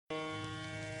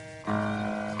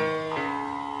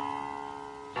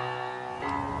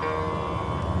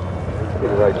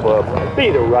right club. Be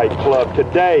the right club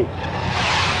today.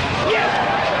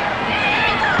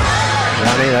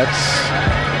 Johnny, that's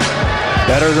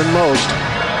better than most.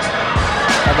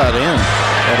 How about in?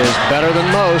 That is better than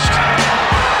most.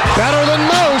 Better than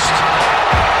most!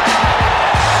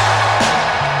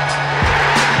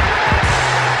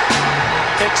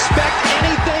 Expect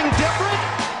anything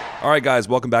different? All right, guys,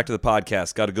 welcome back to the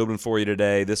podcast. Got a good one for you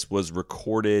today. This was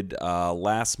recorded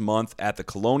last month at the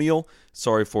Colonial.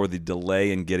 Sorry for the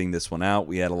delay in getting this one out.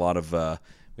 We had a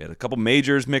couple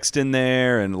majors mixed in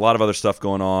there and a lot of other stuff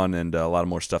going on and a lot of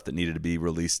more stuff that needed to be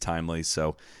released timely.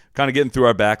 So kind of getting through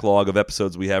our backlog of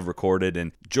episodes we have recorded.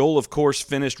 And Joel, of course,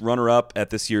 finished runner-up at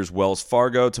this year's Wells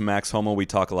Fargo to Max Homa. We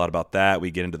talk a lot about that.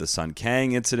 We get into the Sun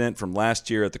Kang incident from last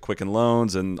year at the Quicken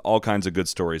Loans and all kinds of good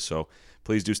stories. So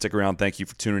please do stick around. Thank you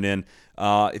for tuning in.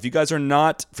 If you guys are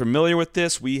not familiar with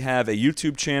this, we have a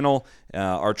YouTube channel.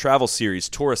 Our travel series,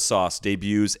 Tourist Sauce,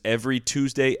 debuts every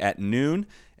Tuesday at noon.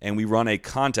 And we run a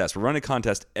contest. We're running a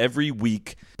contest every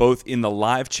week, both in the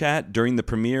live chat during the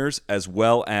premieres as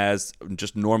well as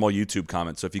just normal YouTube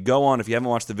comments. So if you go on, if you haven't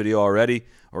watched the video already,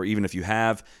 or even if you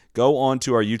have, go on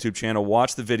to our YouTube channel,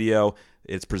 watch the video.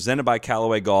 It's presented by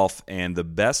Callaway Golf, and the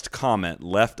best comment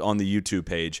left on the YouTube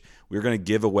page, we're going to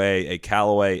give away a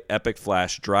Callaway Epic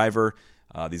Flash driver.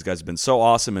 These guys have been so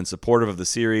awesome and supportive of the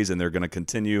series, and they're going to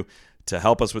continue to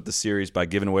help us with the series by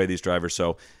giving away these drivers.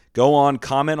 So go on,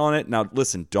 comment on it. Now,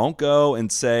 listen, don't go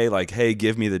and say, like, hey,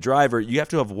 give me the driver. You have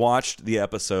to have watched the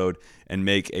episode and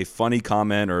make a funny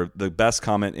comment, or the best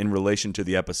comment in relation to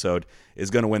the episode is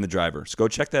going to win the driver. So go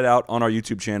check that out on our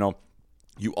YouTube channel.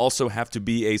 You also have to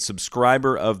be a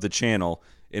subscriber of the channel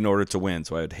in order to win.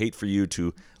 So I would hate for you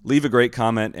to leave a great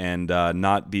comment and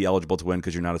not be eligible to win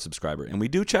because you're not a subscriber. And we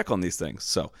do check on these things.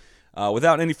 So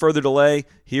without any further delay,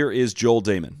 here is Joel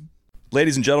Dahmen.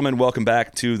 Ladies and gentlemen, welcome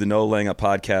back to the No Laying Up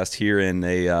podcast here in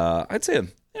I'd say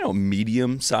a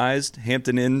medium-sized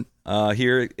Hampton Inn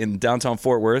here in downtown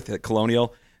Fort Worth at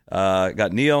Colonial. I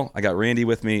got Neil, I got Randy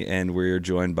with me, and we're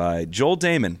joined by Joel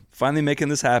Dahmen, finally making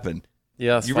this happen.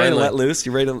 Yes, you finally. ready to let loose?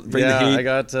 You ready to bring the heat?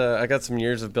 I got some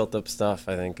years of built-up stuff.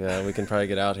 I think we can probably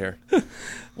get out here.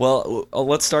 Well,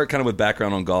 let's start kind of with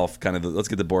background on golf. Let's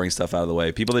get the boring stuff out of the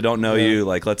way. People that don't know you,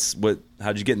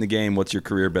 how'd you get in the game? What's your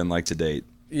career been like to date?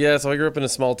 Yeah, so I grew up in a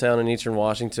small town in eastern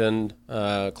Washington,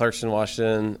 Clarkston,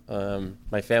 Washington.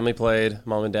 My family played,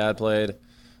 mom and dad played.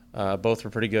 Both were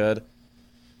pretty good.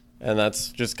 And that's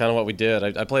just kind of what we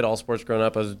did. I played all sports growing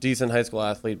up. I was a decent high school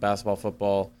athlete, basketball,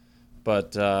 football,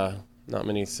 but not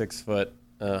many 6 foot,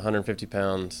 150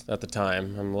 pounds at the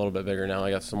time. I'm a little bit bigger now.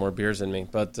 I got some more beers in me.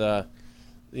 But, there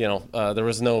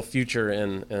was no future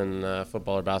in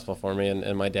football or basketball for me,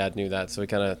 and my dad knew that. So he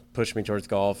kind of pushed me towards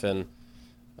golf and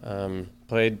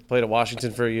played at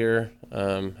Washington for a year,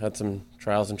 had some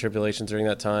trials and tribulations during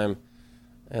that time,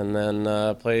 and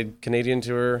then played Canadian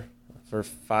Tour for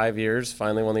 5 years,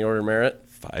 finally won the Order of Merit.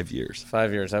 5 years.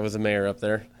 5 years. I was a mayor up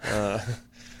there.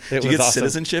 Did you get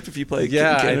citizenship if you played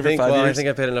Canada for 5 years? I think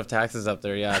I paid enough taxes up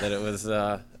there, that it was,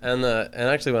 and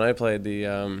actually when I played,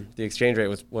 the exchange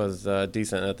rate was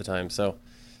decent at the time, so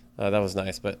that was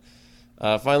nice. But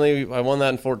finally I won that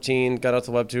in 14, got out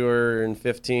to Web Tour in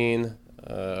 15,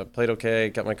 played okay,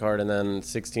 got my card, and then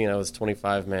 16 I was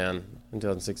 25 man. In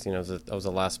 2016 I was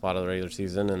the last spot of the regular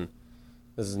season, and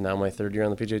this is now my third year on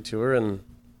the PGA Tour and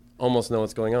almost know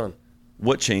what's going on.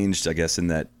 What changed, I guess, in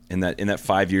that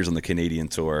 5 years on the Canadian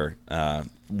Tour?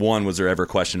 One, was there ever a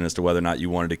question as to whether or not you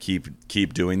wanted to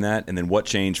keep doing that? And then what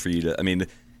changed for you to? I mean,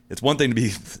 it's one thing to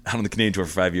be out on the Canadian Tour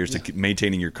for 5 years to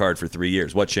maintaining your card for 3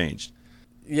 years. What changed?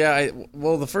 Yeah,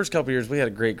 the first couple of years we had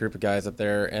a great group of guys up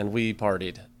there, and we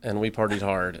partied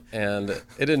hard, and it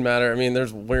didn't matter. I mean,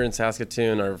 we're in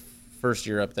Saskatoon, our first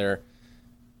year up there,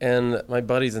 and my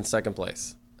buddy's in second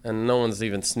place. And no one's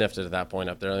even sniffed it at that point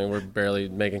up there. I mean, we're barely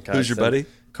making cuts. Who's your buddy?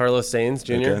 Carlos Sainz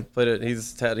Jr.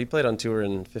 Okay. He played on tour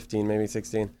in 15, maybe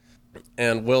 16.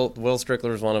 And Will Strickler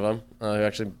was one of them, who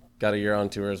actually got a year on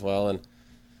tour as well. And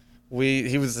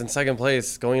he was in second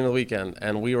place going into the weekend,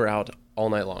 and we were out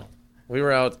all night long. We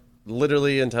were out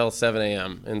literally until 7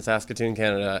 a.m. in Saskatoon,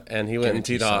 Canada, and he went and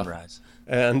teed off.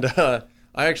 And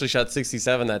I actually shot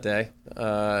 67 that day.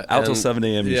 Out till 7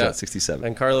 a.m. you shot 67.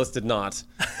 And Carlos did not.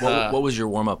 What was your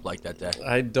warm-up like that day?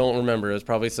 I don't remember. It was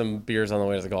probably some beers on the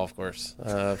way to the golf course,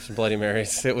 some Bloody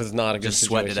Marys. It was not a good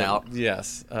situation. Just sweating it out?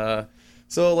 Yes.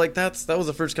 So that was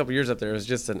the first couple years up there. It was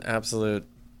just an absolute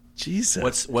Jesus.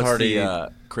 What's party.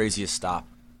 the craziest stop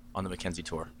on the Mackenzie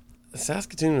Tour?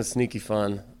 Saskatoon was sneaky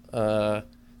fun.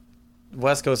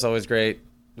 West Coast always great.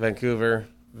 Vancouver,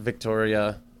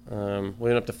 Victoria. We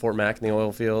went up to Fort Mac in the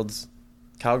oil fields.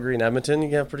 Calgary and Edmonton,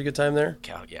 you have a pretty good time there.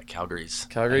 Calgary's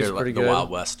Calgary's pretty good. The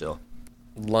Wild West still.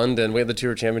 London, we had the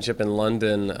Tour Championship in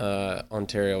London,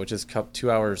 Ontario, which is 2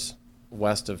 hours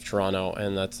west of Toronto,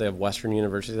 and they have Western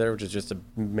University there, which is just a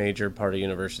major part of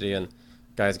university, and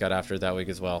guys got after it that week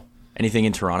as well. Anything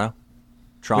in Toronto?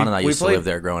 Toronto and I used to live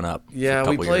there growing up. Yeah,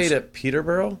 we played at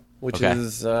Peterborough, which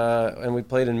is, and we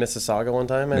played in Mississauga one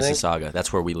time, I think. Mississauga,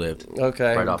 that's where we lived.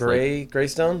 Okay, right off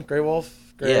Greystone, Grey Wolf,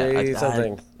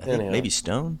 something. I think maybe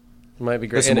Stone. Might be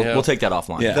great. Listen, we'll take that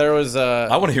offline. Yeah. There was.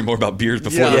 I want to hear more about beers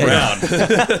before the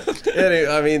round. Anyway,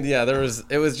 I mean, yeah,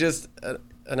 it was just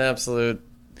an absolute.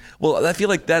 Well, I feel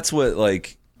like that's what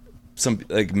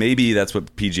maybe that's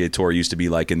what PGA Tour used to be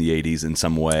like in the 80s in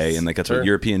some way, and that's what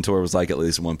European Tour was like at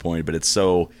least at one point. But it's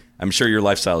so I'm sure your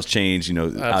lifestyle's changed,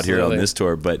 out here on this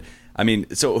tour. But I mean,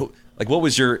 so what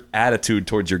was your attitude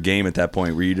towards your game at that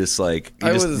point? Were you just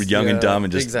young and dumb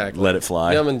and just let it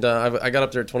fly? Young and dumb. I got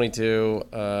up there at 22.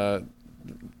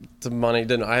 The money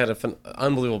didn't. I had an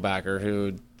unbelievable backer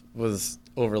who was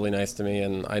overly nice to me,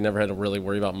 and I never had to really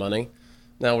worry about money.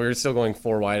 Now, we were still going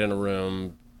 4 wide in a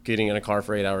room, getting in a car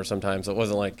for 8 hours sometimes. So it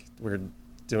wasn't like we were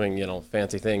doing,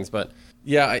 fancy things. But,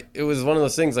 yeah, it was one of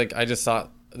those things, I just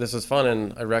thought this was fun,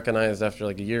 and I recognized after,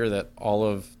 a year that all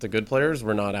of the good players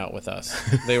were not out with us.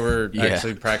 They were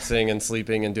actually practicing and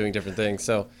sleeping and doing different things.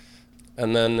 So,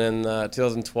 and then in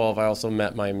 2012, I also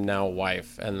met my now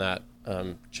wife, and that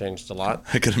changed a lot.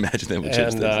 I could imagine that would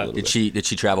change things a little bit. Did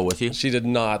she travel with you? She did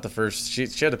not. She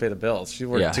had to pay the bills. She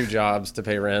worked 2 jobs to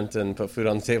pay rent and put food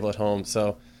on the table at home.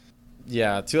 So,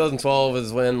 yeah, 2012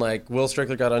 is when Will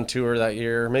Strickler got on tour that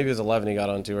year. Maybe it was 11 he got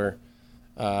on tour.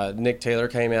 Nick Taylor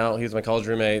came out. He was my college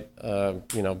roommate.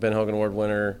 Ben Hogan Award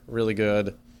winner, really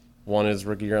good. Won his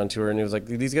rookie year on tour, and he was like,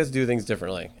 these guys do things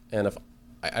differently. And if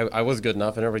I was good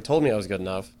enough, and everybody told me I was good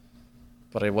enough,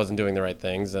 but I wasn't doing the right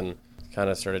things, and kind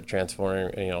of started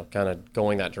transforming, kind of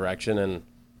going that direction. And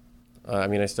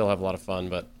I still have a lot of fun,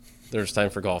 but there's time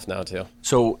for golf now too.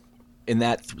 So in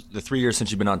the 3 years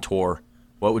since you've been on tour,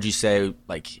 what would you say,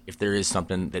 if there is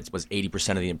something that was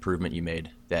 80% of the improvement you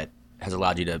made that has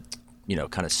allowed you to,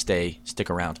 kind of stick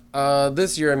around?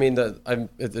 This year,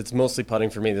 it's mostly putting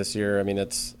for me this year. I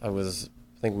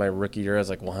think my rookie year I was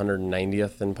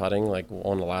 190th in putting,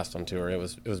 on the last on tour. It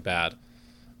was bad.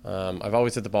 I've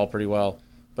always hit the ball pretty well.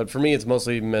 But for me, it's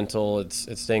mostly mental. It's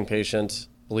staying patient,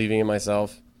 believing in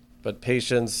myself. But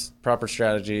patience, proper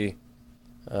strategy.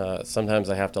 Sometimes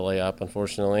I have to lay up,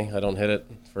 unfortunately. I don't hit it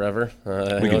forever.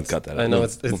 We can cut that out. I know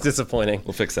it's disappointing.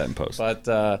 We'll fix that in post. But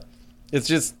it's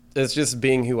just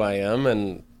being who I am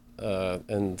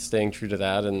and staying true to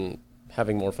that and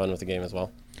having more fun with the game as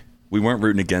well. We weren't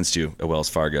rooting against you at Wells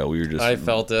Fargo. We were just. I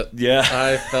felt it. Yeah.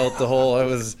 I felt the whole. I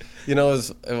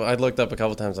looked up a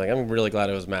couple times. I'm really glad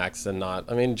it was Max and not.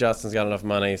 Justin's got enough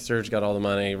money. Serge got all the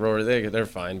money. Rory, they're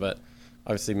fine. But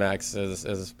obviously, Max,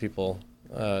 as people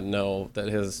know, that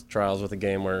his trials with the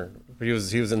game he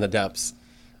was in the depths.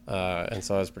 And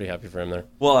so I was pretty happy for him there.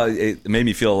 Well, it made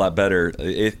me feel a lot better.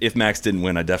 If Max didn't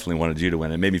win, I definitely wanted you to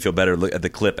win. It made me feel better. Look at the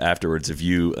clip afterwards of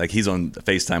you, he's on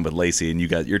FaceTime with Lacey, and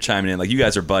you're chiming in, you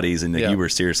guys are buddies, and you were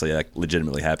seriously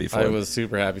legitimately happy for him. I was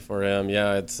super happy for him.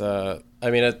 Yeah, it's.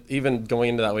 Even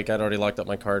going into that week, I'd already locked up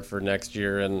my card for next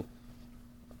year, and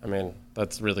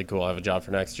that's really cool. I have a job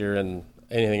for next year, and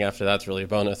anything after that's really a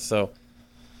bonus. So.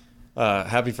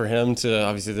 Happy for him to,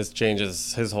 obviously this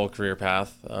changes his whole career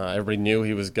path. Everybody knew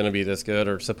he was going to be this good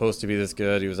or supposed to be this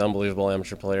good. He was an unbelievable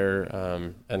amateur player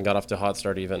and got off to a hot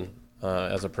start even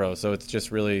as a pro. So it's just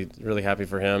really, really happy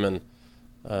for him,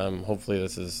 and hopefully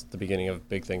this is the beginning of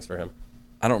big things for him.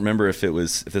 I don't remember if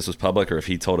this was public or if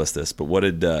he told us this, but what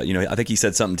did, I think he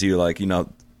said something to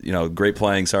you great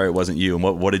playing, sorry it wasn't you. And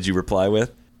what did you reply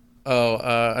with?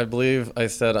 I believe I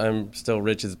said I'm still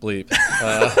rich as bleep.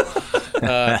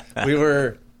 I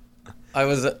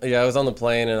was on the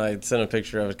plane, and I sent a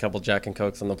picture of a couple Jack and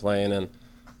Cokes on the plane, and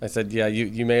I said, yeah,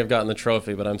 you may have gotten the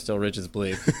trophy, but I'm still rich as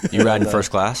bleep. You riding first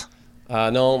class?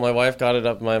 No, my wife got it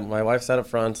up. My wife sat up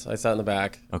front. I sat in the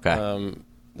back. Okay.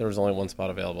 There was only one spot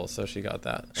available, so she got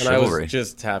that. And Chivalry. I was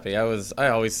just happy. I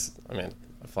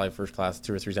fly first class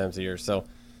 2 or 3 times a year, so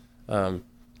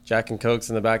Jack and Cokes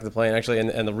in the back of the plane, actually,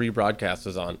 and the rebroadcast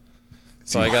was on.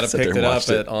 So I got to pick it up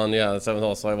the 7th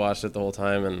hole. So I watched it the whole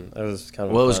time, and it was kind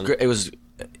of fun. It was great. It was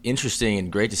interesting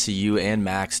and great to see you and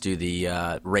Max do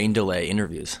the rain delay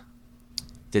interviews.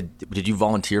 Did you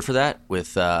volunteer for that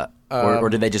or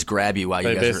did they just grab you while you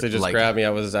guys were? They basically just grabbed me.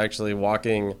 I was actually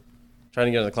walking, trying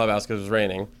to get in the clubhouse because it was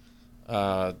raining.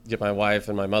 Get my wife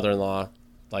and my mother-in-law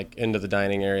into the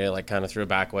dining area, kind of through a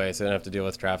back way, so I didn't have to deal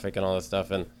with traffic and all this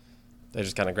stuff. And they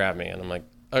just kind of grabbed me, and I'm like,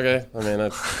 Okay. I mean,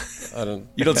 I don't.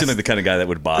 You don't seem like the kind of guy that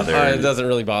would bother. It doesn't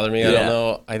really bother me. I Yeah. don't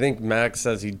know. I think Max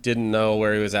says he didn't know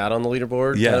where he was at on the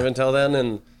leaderboard Yeah. kind of until then.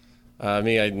 And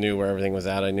me, I knew where everything was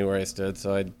at. I knew where I stood,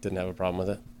 so I didn't have a problem with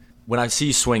it. When I see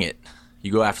you swing it,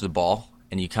 you go after the ball,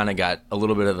 and you kind of got a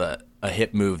little bit of a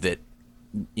hip move that,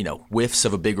 whiffs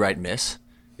of a big right miss.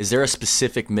 Is there a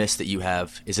specific miss that you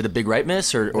have? Is it a big right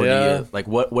miss, or do you, like,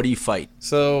 what do you fight?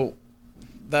 So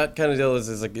that kind of deal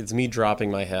is like it's me dropping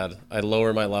my head. I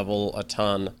lower my level a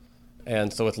ton,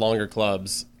 and so with longer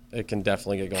clubs, it can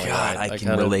definitely get going God, wide. I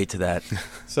can relate to that.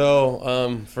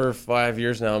 So for 5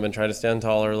 years now, I've been trying to stand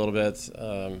taller a little bit,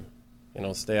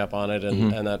 stay up on it,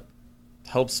 and that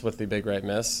helps with the big right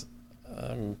miss.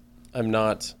 I'm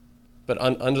not, but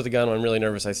under the gun, when I'm really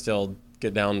nervous, I still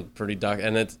get down pretty duck,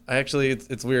 and it's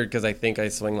weird because I think I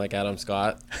swing like Adam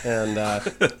Scott, and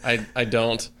I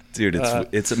don't. Dude,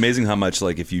 it's amazing how much,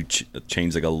 like, if you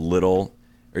change like a little,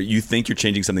 or you think you're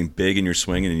changing something big in your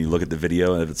swing, and you look at the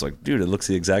video, and it's like, dude, it looks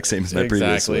the exact same as my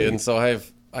previous swing. Exactly, and so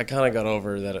I kind of got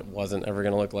over that it wasn't ever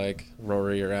going to look like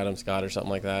Rory or Adam Scott or something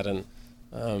like that, and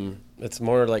it's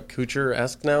more like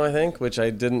Kuchar-esque now, I think, which I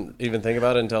didn't even think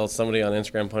about until somebody on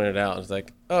Instagram pointed it out. It's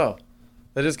like, oh,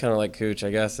 that is kind of like Kuch, I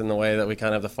guess, in the way that we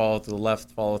kind of have to follow to the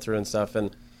left, follow through and stuff,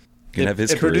 and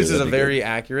it produces a very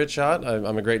accurate shot.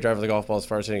 I'm a great driver of the golf ball as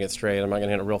far as hitting it straight. I'm not going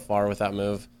to hit it real far with that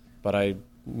move, but I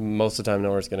most of the time know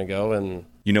where it's going to go. And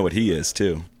you know what he is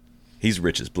too. He's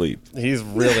rich as bleep. He's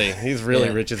really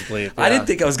rich as bleep. Yeah. I didn't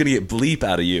think I was going to get bleep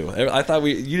out of you. I thought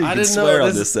you could swear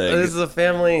on this thing. This is a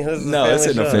family. This isn't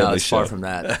a family No, it's show. far from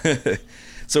that.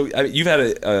 So you've had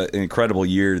an incredible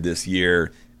year this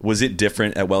year. Was it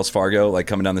different at Wells Fargo, like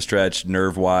coming down the stretch,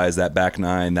 nerve-wise, that back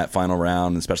nine, that final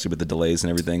round, especially with the delays and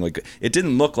everything? Like, it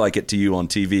didn't look like it to you on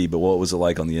TV, but what was it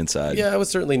like on the inside? Yeah, I was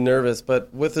certainly nervous,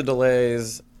 but with the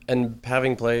delays and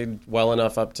having played well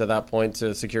enough up to that point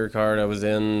to secure a card, I was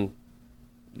in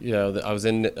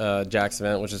Jack's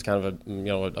event, which is kind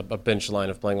of a bench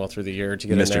line of playing well through the year to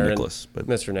get Mr. in there. Nicholas,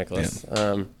 Mr. Nicholas.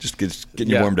 Yeah. Just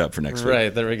getting you warmed up for next week.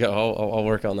 Right, there we go. I'll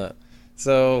work on that.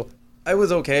 So I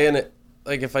was okay, and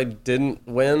like if I didn't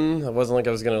win, it wasn't like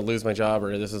I was going to lose my job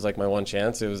or this was like my one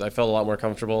chance. I felt a lot more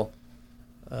comfortable.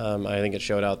 I think it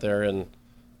showed out there, and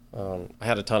I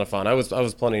had a ton of fun. I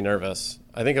was plenty nervous.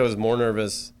 I think I was more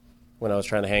nervous when I was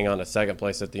trying to hang on to second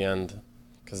place at the end,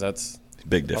 because that's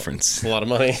big difference. A lot of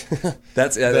money.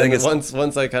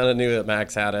 Once I kind of knew that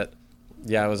Max had it,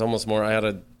 yeah, it was almost more. I had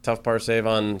a tough par save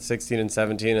on 16 and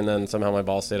 17, and then somehow my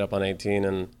ball stayed up on 18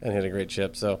 and hit a great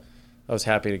chip. So I was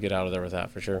happy to get out of there with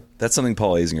that for sure. That's something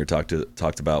Paul Azinger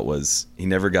talked about, was he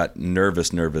never got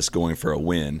nervous going for a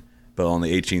win, but on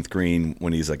the 18th green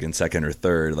when he's like in second or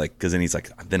third, like, because then he's like,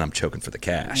 then I'm choking for the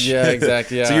cash. Yeah,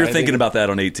 exactly. Yeah. So you're thinking about that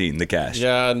on 18, the cash.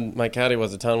 Yeah, and my caddy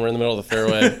was a ton. We're in the middle of the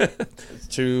fairway.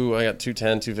 I got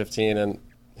 210, 215, and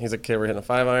he's like, okay, we're hitting a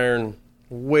 5-iron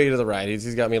way to the right.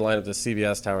 He's got me lined up the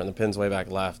CBS tower, and the pin's way back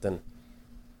left, and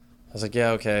I was like,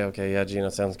 yeah, okay, yeah, Gino,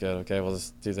 sounds good. Okay, we'll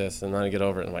just do this. And then I get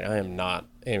over it, and I'm like, I am not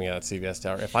aiming at that CBS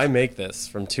tower. If I make this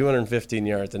from 215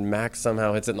 yards and Max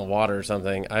somehow hits it in the water or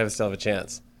something, I still have a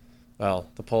chance. Well,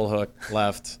 the pull hook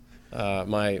left.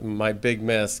 My big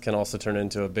miss can also turn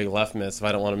into a big left miss if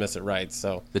I don't want to miss it right.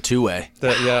 So The two-way.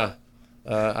 I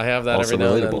have that Also every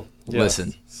now and relatable. then. Yeah.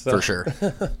 Listen, for sure.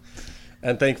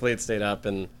 And thankfully it stayed up.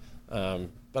 And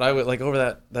but I would like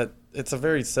over that it's a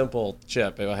very simple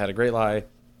chip. I had a great lie.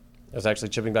 I was actually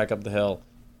chipping back up the hill.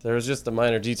 There was just a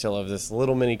minor detail of this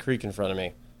little mini creek in front of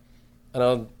me. And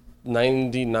on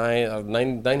 999 out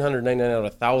of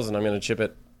 1,000, I'm going to chip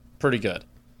it pretty good.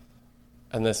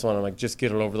 And this one, I'm like, just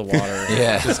get it over the water.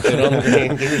 Yeah. Just get it on the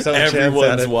green. Give yourself a chance at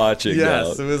Everyone's it. watching.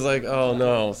 Yes. Now. It was like, oh,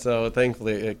 no. So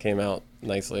thankfully, it came out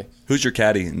nicely. Who's your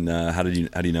caddy, and how do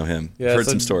you know him? Yeah, I've heard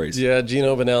some stories. Yeah,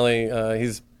 Gino Benelli.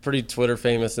 He's pretty Twitter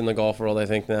famous in the golf world, I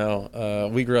think, now.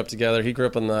 We grew up together. He grew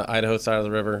up on the Idaho side of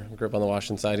the river. I grew up on the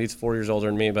Washington side. He's 4 years older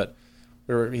than me, but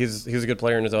he was a good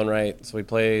player in his own right. So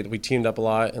we teamed up a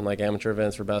lot in like amateur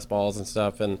events for best balls and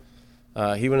stuff. And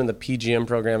he went in the PGM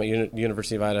program at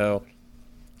University of Idaho.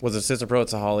 Was assistant pro at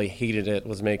Sahali, hated it,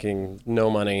 was making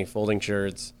no money, folding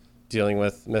shirts, dealing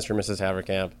with Mr. and Mrs.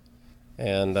 Haverkamp.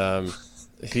 And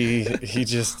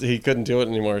he couldn't do it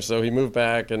anymore. So he moved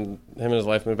back, and him and his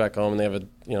wife moved back home, and they have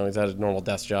he's had a normal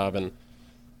desk job. And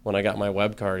when I got my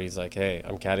web card, he's like, hey,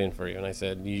 I'm caddying for you. And I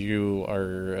said, you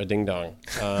are a ding dong.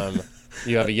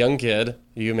 You have a young kid,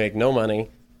 you make no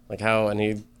money. Like how? And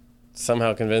he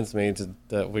somehow convinced me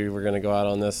that we were going to go out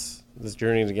on this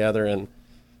journey together. And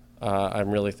I'm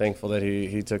really thankful that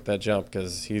he took that jump,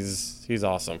 because he's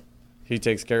awesome. He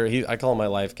takes care. I call him my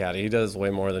life caddy. He does way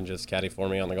more than just caddy for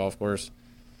me on the golf course.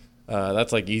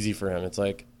 that's like easy for him. It's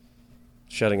like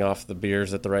shutting off the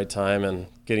beers at the right time and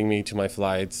getting me to my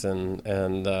flights and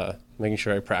making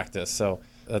sure I practice. So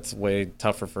that's way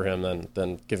tougher for him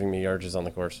than giving me yardages on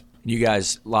the course. You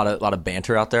guys, a lot of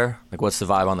banter out there. Like, what's the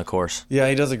vibe on the course? Yeah,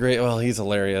 he does he's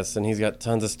hilarious, and he's got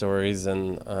tons of stories.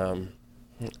 And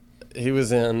he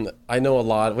was I know a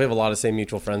lot. We have a lot of same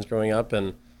mutual friends growing up,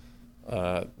 and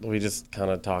we just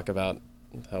kind of talk about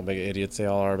how big idiots they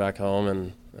all are back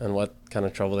home and what kind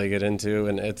of trouble they get into.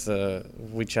 And it's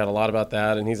we chat a lot about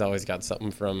that, and he's always got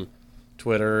something from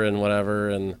Twitter and whatever,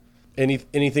 and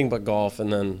anything but golf.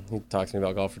 And then he talks to me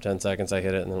about golf for 10 seconds, I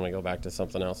hit it, and then we go back to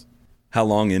something else. How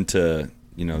long into,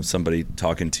 somebody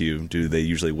talking to you do they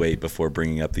usually wait before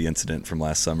bringing up the incident from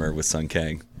last summer with Sun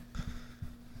Kang?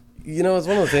 It's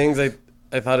one of the things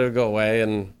I thought it would go away,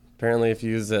 and apparently if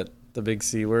you use the big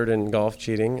C word in golf,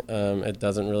 cheating, it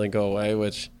doesn't really go away,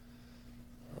 which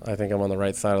I think I'm on the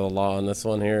right side of the law on this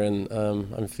one here, and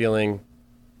I'm feeling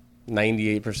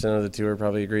 98% of the tour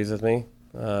probably agrees with me.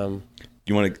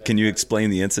 Can you explain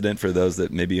the incident for those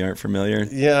that maybe aren't familiar?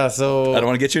 Yeah, so I don't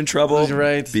want to get you in trouble. You're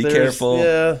right. Be careful.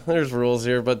 Yeah, there's rules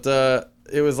here, but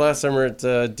it was last summer at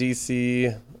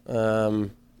DC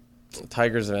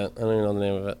Tigers event. I don't even know the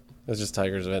name of it. It was just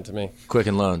Tigers event to me.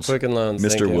 Quicken Loans. Quicken Loans.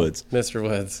 Mr. Woods. Mr.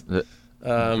 Woods.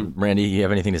 Randy, you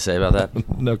have anything to say about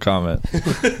that? No comment.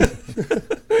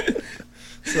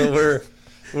 So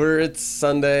it's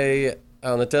Sunday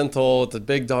on the 10th hole. It's a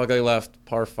big dogleg left,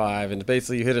 par 5, and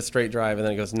basically you hit a straight drive and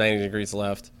then it goes 90 degrees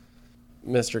left.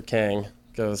 Mr. Kang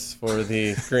goes for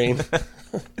the green,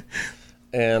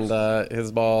 and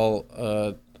his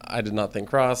ball I did not think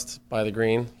crossed by the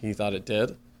green. He thought it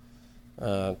did.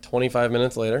 25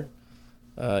 minutes later,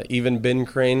 even Ben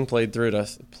Crane played through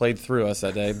us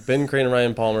that day. Ben Crane and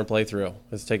Ryan Palmer played through.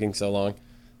 It's taking so long.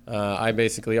 I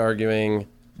basically arguing.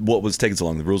 What was taking so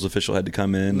long? The rules official had to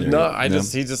come in? He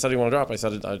just said he wanted to drop. I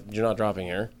said, you're not dropping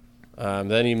here.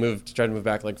 Then he tried to move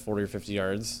back like 40 or 50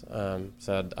 yards.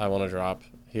 Said, I want to drop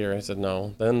here. I said,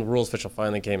 no. Then the rules official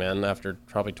finally came in after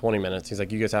probably 20 minutes. He's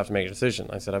like, you guys have to make a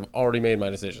decision. I said, I've already made my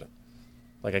decision.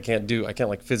 Like, I can't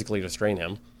like physically restrain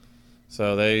him.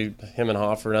 So him and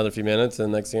Hoff for another few minutes,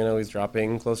 and next thing you know, he's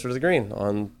dropping closer to the green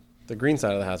on the green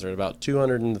side of the hazard, about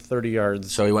 230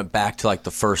 yards. So he went back to like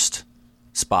the first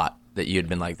spot that you had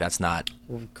been like, that's not.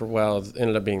 Well, it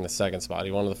ended up being the second spot.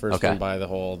 He wanted the first one by the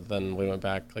hole. Then we went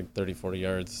back like 30, 40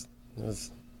 yards. It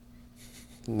was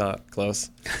not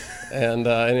close. And,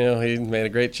 he made a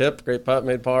great chip, great putt,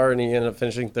 made par, and he ended up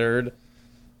finishing third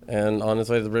and on his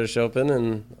way to the British Open.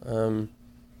 And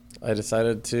I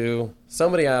decided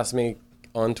somebody asked me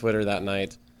on Twitter that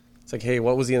night, it's like, hey,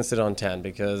 what was the incident on 10?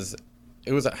 Because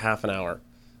it was at half an hour.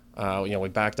 We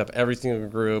backed up every single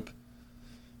group.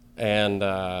 And,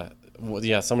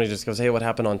 somebody just goes, hey, what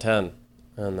happened on 10?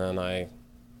 And then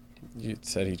you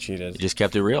said he cheated. You just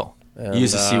kept it real. And, you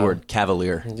used the C word,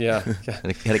 cavalier. Yeah.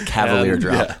 Had a cavalier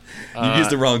drop. Yeah. You used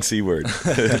the wrong C word.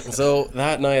 So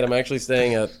that night, I'm actually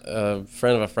staying at a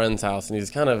friend of a friend's house, and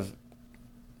he's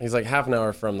like half an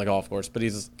hour from the golf course, but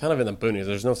he's kind of in the boonies.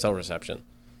 There's no cell reception.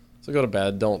 So I go to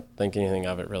bed, don't think anything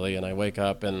of it really, and I wake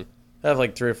up and have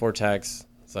like 3 or 4 texts.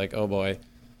 It's like, oh boy.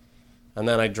 And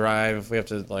then I drive. We have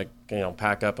to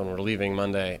pack up, and we're leaving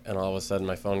Monday, and all of a sudden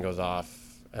my phone goes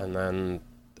off, and then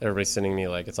everybody's sending me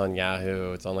it's on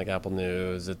Yahoo, it's on Apple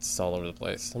News, it's all over the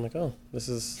place. I'm like, oh, this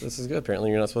is good. Apparently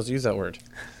you're not supposed to use that word,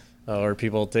 or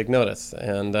people take notice.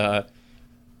 And that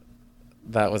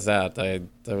was that. I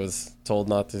was told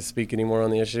not to speak anymore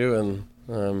on the issue,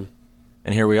 and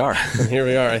here we are.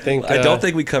 I think. I don't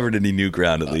think we covered any new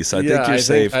ground. At least I think you're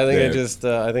safe. I think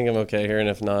I think I'm okay here, and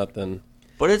if not, then.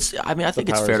 But I think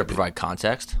it's fair to provide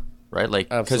context, right? Like,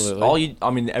 because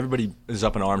everybody is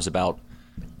up in arms about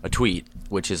a tweet,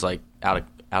 which is like out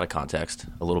of context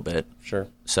a little bit. Sure.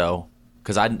 So,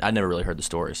 because I never really heard the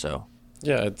story, so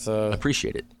yeah, it's I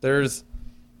appreciate it.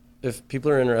 If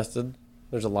people are interested,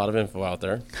 there's a lot of info out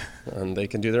there, and they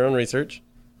can do their own research,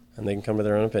 and they can come to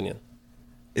their own opinion.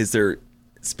 Is there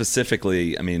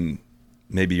specifically? I mean,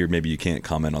 maybe you can't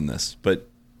comment on this, but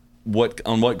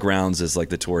on what grounds is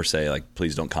the tour say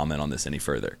please don't comment on this any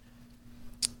further?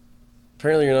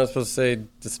 Apparently, you're not supposed to say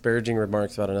disparaging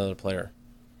remarks about another player,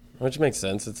 which makes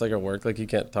sense. It's like at work, you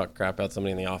can't talk crap about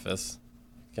somebody in the office.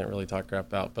 You can't really talk crap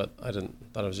about, but I thought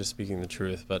I was just speaking the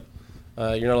truth. But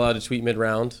you're not allowed to tweet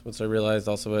mid-round, which I realized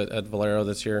also at Valero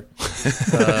this year.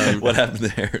 What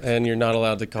happened there? And you're not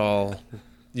allowed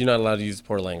to use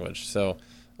poor language. So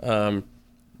I'm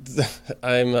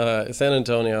San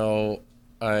Antonio.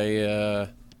 I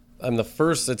I'm the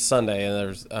first. It's Sunday,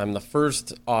 and I'm the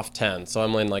first off 10, so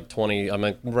I'm in like 20. I'm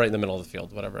like right in the middle of the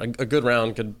field, whatever. A good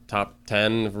round could top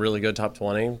 10, really good top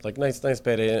 20, like nice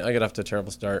payday. I get off to a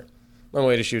terrible start. I'm on my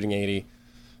way to shooting 80,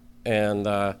 and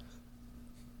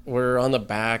we're on the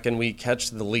back, and we catch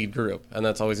the lead group, and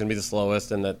that's always gonna be the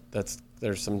slowest. And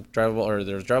there's some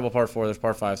drivable par 4, there's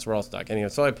par 5, so we're all stuck. Anyway,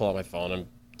 so I pull out my phone and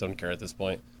don't care at this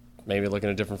point. Maybe looking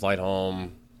at a different flight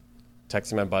home,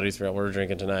 texting my buddies, figure out what we're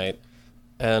drinking tonight.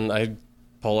 And I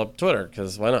pull up Twitter,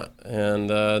 because why not? And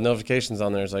notifications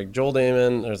on there. It's like Joel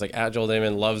Dahmen, there's like at Joel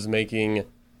Dahmen loves making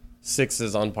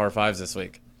 6s on par 5s this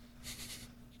week.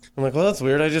 I'm like, well, that's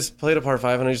weird. I just played a par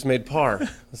 5 and I just made par.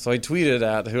 So I tweeted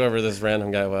at whoever this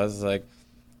random guy was, like,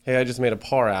 hey, I just made a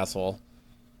par, asshole.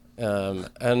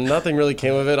 And nothing really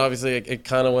came of it. Obviously, it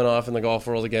kind of went off in the golf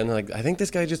world again. Like, I think this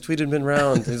guy just tweeted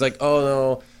mid-round. He's like,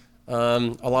 oh,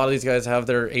 no. A lot of these guys have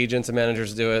their agents and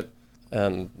managers do it,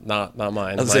 and not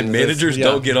mine. I was saying, managers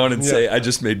don't get on and say, I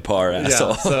just made par,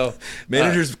 asshole. Yeah, so,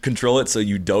 managers control it so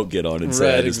you don't get on and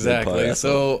say, I just made par, asshole.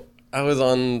 So I was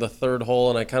on the 3rd hole,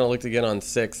 and I kind of looked again on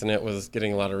 6, and it was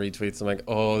getting a lot of retweets. I'm like,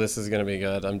 oh, this is going to be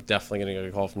good. I'm definitely going to get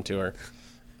a call from Tour.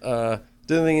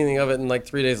 Didn't think anything of it, and like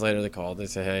 3 days later they called. They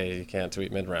say, hey, you can't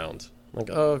tweet mid-round. I'm like,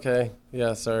 oh, okay.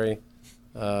 Yeah, sorry.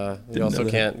 You also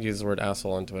can't use the word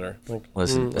asshole on Twitter. Like,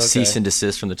 Listen, okay. a cease and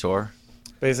desist from the tour.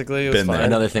 Basically, it was fine.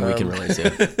 Another thing we can relate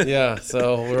to. Yeah,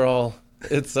 so we're all,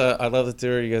 I love the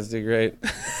tour. You guys do great.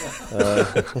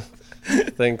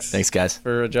 Thanks guys,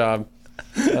 for a job.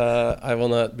 I will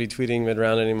not be tweeting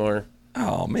mid-round anymore.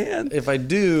 Oh, man. If I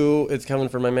do, it's coming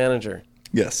from my manager.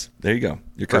 Yes, there you go.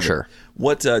 You're covered. For sure.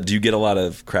 What do you get a lot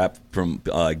of crap from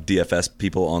DFS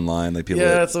people online? Like people?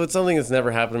 Yeah, so it's something that's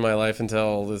never happened in my life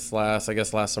until last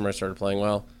summer I started playing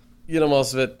well. You know,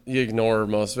 most of it, you ignore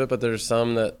most of it, but there's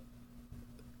some that,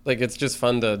 like, it's just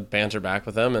fun to banter back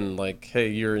with them and like, hey,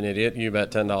 you're an idiot. You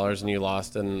bet $10 and you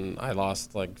lost, and I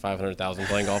lost like 500,000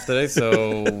 playing golf today.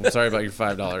 So sorry about your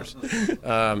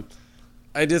 $5.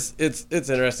 It's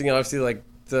interesting. Obviously, like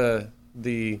the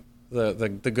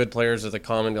good players are the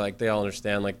common, like they all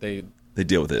understand, like they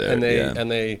deal with it, and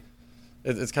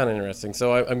it's kind of interesting.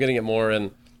 So I'm getting it more, and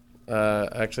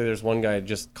actually there's one guy,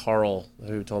 just Carl,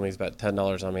 who told me he's bet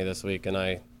 $10 on me this week, and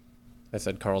I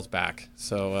said Carl's back.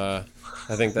 So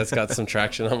I think that's got some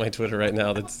traction on my Twitter right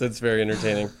now. That's very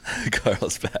entertaining.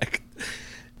 Carl's back.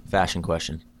 Fashion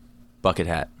question: bucket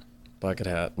hat.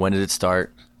 When did it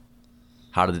start?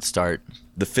 How did it start?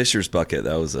 The Fisher's bucket.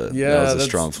 That was a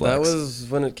strong flex. That was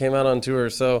when it came out on tour.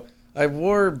 So I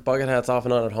wore bucket hats off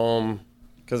and on at home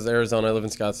because Arizona. I live in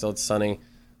Scottsdale. It's sunny,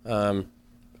 and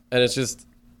it's just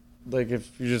like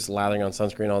if you're just lathering on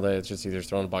sunscreen all day, it's just either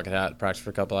throwing a bucket hat, practice for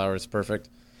a couple hours, perfect.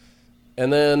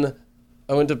 And then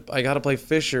I got to play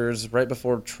Fisher's right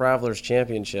before Travelers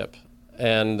Championship,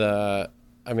 and I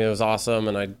mean, it was awesome.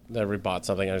 And I never bought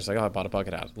something. I was like, oh, I bought a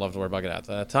bucket hat. Love to wear bucket hats.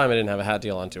 At that time, I didn't have a hat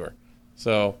deal on tour.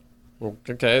 So,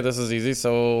 okay, this is easy.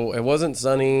 So it wasn't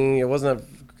sunny. It wasn't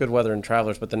good weather in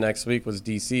Travelers, but the next week was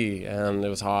DC, and it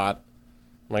was hot.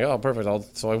 I'm like, oh,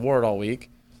 perfect. So I wore it all week.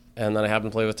 And then I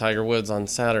happened to play with Tiger Woods on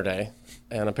Saturday.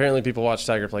 And apparently people watch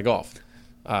Tiger play golf.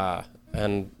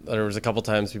 And there was a couple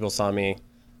times people saw me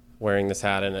wearing this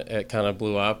hat, and it kind of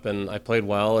blew up, and I played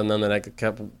well. And then I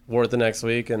wore it the next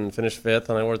week and finished 5th.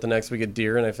 And I wore it the next week at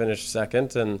Deere, and I finished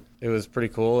 2nd. And it was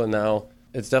pretty cool. And now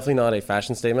it's definitely not a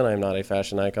fashion statement. I am not a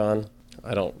fashion icon.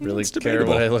 I don't really care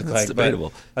what I look like.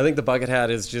 Debatable. But I think the bucket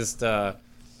hat is just, I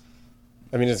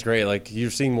mean, it's great. Like, you're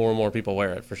seeing more and more people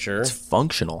wear it, for sure. It's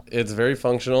functional. It's very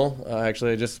functional.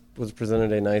 Actually, I just was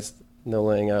presented a nice no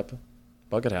laying up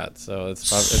bucket hat. So it's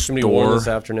going to be worn this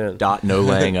afternoon.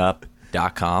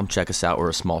 .nolayingup.com. Check us out. We're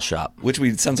a small shop. Which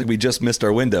sounds like we just missed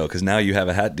our window, because now you have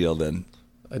a hat deal then.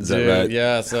 Is that right?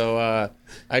 Yeah. So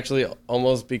actually,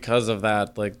 almost because of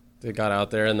that, like, they got out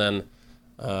there. And then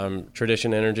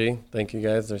Tradition Energy, thank you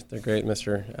guys. They're great,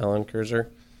 Mr. Alan Kurzer.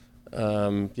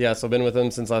 So I've been with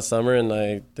them since last summer, and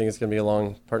I think it's going to be a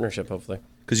long partnership, hopefully.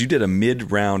 Because you did a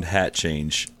mid-round hat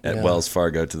change at Wells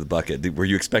Fargo to the bucket. Were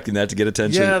you expecting that to get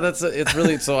attention? Yeah, it's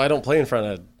really, so I don't play in front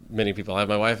of many people. I have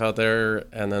my wife out there,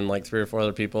 and then like 3 or 4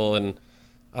 other people, and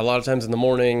a lot of times in the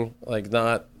morning, like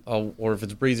or if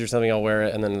it's breezy or something, I'll wear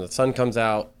it, and then the sun comes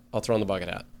out, I'll throw on the bucket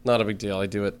hat. Not a big deal. I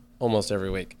do it almost every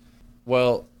week.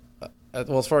 Well, at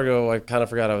Wells Fargo, I kind of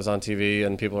forgot I was on TV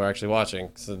and people were actually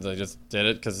watching, so I just did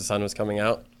it because the sun was coming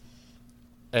out.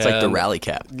 It's like the rally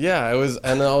cap. Yeah, it was,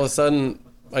 and then all of a sudden,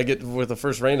 I get with the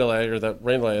first rain delay, or that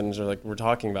rain delay, and they're like, we're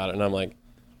talking about it, and I'm like,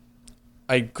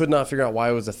 I could not figure out why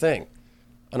it was a thing.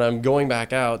 And I'm going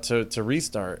back out to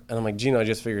restart, and I'm like, Gino, I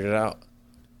just figured it out.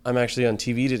 I'm actually on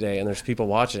TV today, and there's people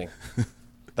watching.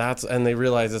 and they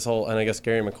realized this whole, and I guess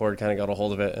Gary McCord kind of got a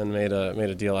hold of it and made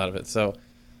a deal out of it. So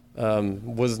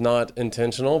was not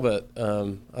intentional, but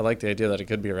I like the idea that it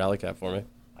could be a rally cap for me.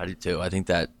 I do too. I think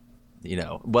that,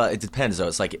 well, it depends though.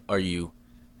 It's like, are you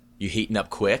heating up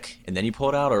quick and then you pull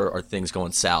it out, or are things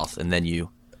going south and then you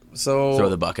throw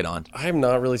the bucket on? I'm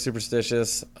not really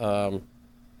superstitious. I'm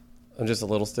just a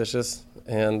little stitious,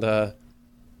 and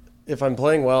if I'm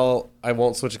playing well, I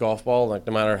won't switch a golf ball, like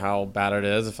no matter how bad it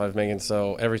is. If I'm making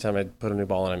every time I put a new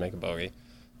ball in, I make a bogey.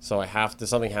 So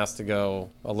something has to go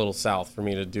a little south for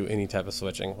me to do any type of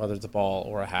switching, whether it's a ball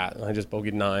or a hat. And I just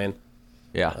bogeyed 9.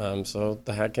 Yeah. So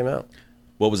the hat came out.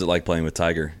 What was it like playing with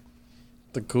Tiger?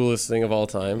 The coolest thing of all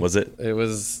time. Was it? It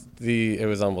was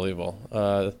unbelievable.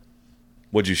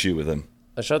 What'd you shoot with him?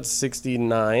 I shot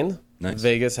 69. Nice.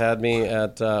 Vegas had me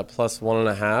at plus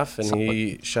 1.5, and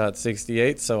he shot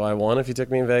 68. So I won if he took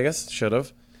me in Vegas. Should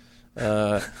have.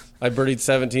 I birdied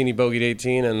 17, he bogeyed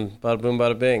 18, and bada boom,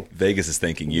 bada bing. Vegas is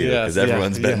thanking you because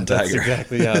everyone's betting Tiger.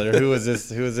 Exactly. Yeah. Who was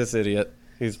this idiot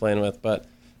he was playing with? But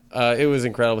it was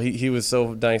incredible. He was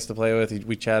so nice to play with.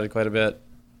 We chatted quite a bit.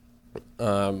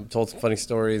 Told some funny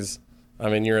stories. I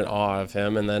mean, you're in awe of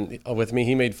him. And then with me,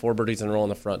 he made 4 birdies in a row in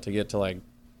the front to get to like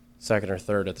second or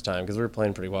third at the time because we were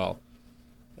playing pretty well.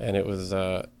 And it was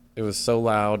so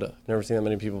loud. I've never seen that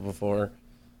many people before.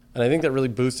 And I think that really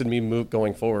boosted me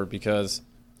going forward, because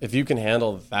if you can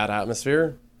handle that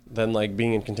atmosphere, then like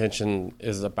being in contention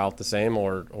is about the same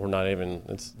or not even.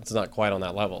 It's not quite on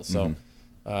that level. So,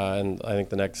 and I think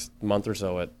the next month or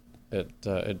so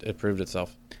it proved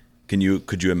itself. Could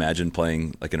you imagine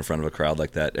playing like in front of a crowd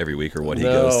like that every week, or what he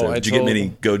No, goes through? Did you get many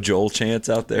Go Joel chants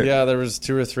out there? Yeah, there was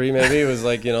 2 or 3 maybe. It was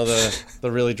like,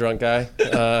 the really drunk guy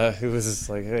who was just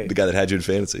like, hey. The guy that had you in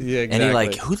fantasy. Yeah, exactly. And you're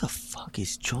like, who the fuck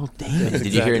is Joel Dahmen?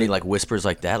 Did you hear any like whispers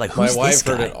like that? Like, My who's wife this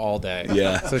guy? heard it all day.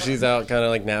 Yeah. So she's out kind of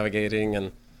like navigating,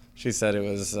 and she said it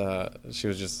was, she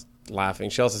was just laughing.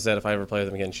 She also said if I ever play with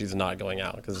him again, she's not going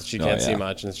out because she can't see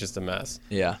much and it's just a mess.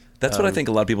 Yeah. That's what I think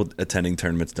a lot of people attending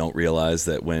tournaments don't realize,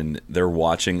 that when they're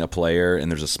watching a player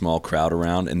and there's a small crowd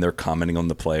around and they're commenting on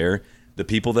the player, the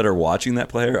people that are watching that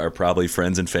player are probably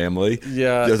friends and family.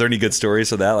 Yeah. Are there any good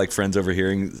stories of that, like friends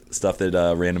overhearing stuff that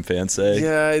random fans say?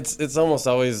 Yeah, it's almost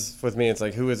always with me. It's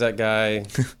like, who is that guy?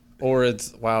 Or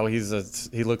it's, wow, he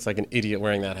looks like an idiot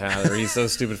wearing that hat, or he's so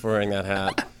stupid for wearing that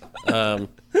hat.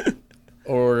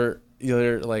 Or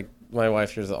like my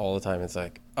wife hears it all the time. It's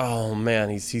like, oh man,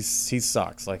 he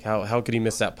sucks. Like how could he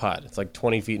miss that putt? It's like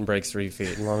 20 feet and breaks 3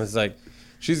 feet. And Mom is like,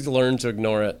 she's learned to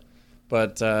ignore it,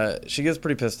 but she gets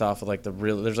pretty pissed off with like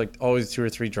there's like always 2 or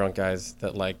 3 drunk guys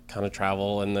that like kind of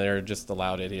travel, and they're just the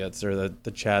loud idiots, or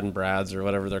the Chad and Brads or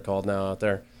whatever they're called now out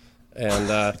there.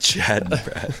 And Chad and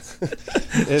Brads.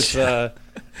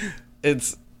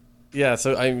 it's yeah.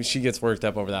 So she gets worked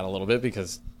up over that a little bit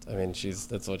because I mean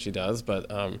that's what she does,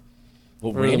 but.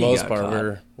 Well, for the most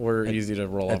part, we're easy to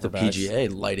roll at off the our backs.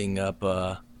 PGA, lighting up.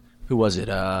 Who was it?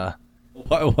 Why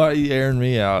are you airing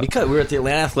me out? Because we were at the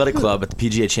Atlanta Athletic Club at the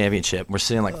PGA Championship. We're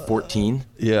sitting like 14.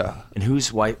 Yeah. And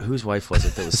whose wife was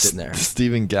it that was sitting there?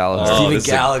 Stephen Gallagher. Stephen this is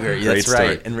a Gallagher. Yeah, that's great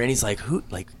right. story. And Randy's like, who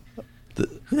the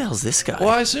hell's this guy? Well,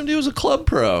 I assumed he was a club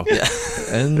pro. Yeah.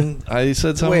 And I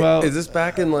said something Wait, about is this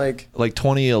back in like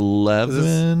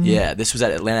 2011? Yeah, this was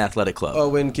at Atlanta Athletic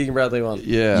Club. when Keegan Bradley won?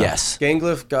 Yeah. Yes.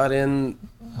 Gangliff got in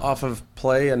off of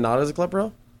play and not as a club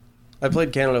pro? I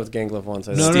played Canada with Gangliff once.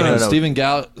 I think. No. Stephen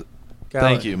Gallagher.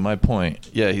 Gallagher. Thank you. My point.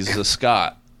 Yeah, he's a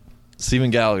Scot.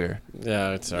 Stephen Gallagher.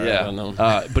 Yeah, it's all right. Yeah. I don't know.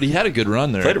 But he had a good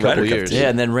run there Played a a Ryder couple Cup years. too. Yeah,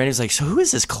 and then Randy's like, so who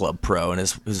is this club pro? And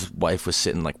his wife was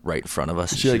sitting like right in front of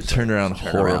us. She like was turned around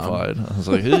turned around. horrified. I was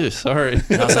like, "Ew, sorry.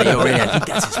 And I was like, yo, Randy, I think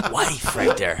that's his wife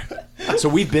right there. So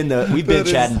we've been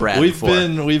Chad and Brad We've before.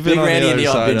 been Big on Randy the and other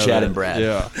Neil have side been of Chad it. and Brad.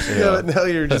 Yeah. Yeah, now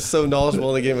you're just so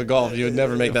knowledgeable in the game of golf. You would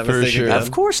never make that For mistake sure. again.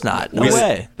 Of course not. No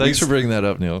way. Thanks for bringing that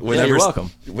up, Neil. Yeah, you're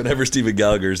welcome. Whenever Stephen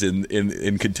Gallagher's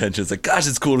in contention, it's like, gosh,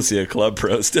 it's cool to see a club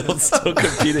pro still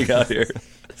competing out here.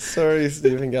 Sorry,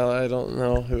 Stephen Gallagher. I don't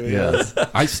know who he is.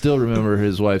 I still remember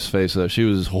his wife's face though. She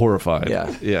was horrified.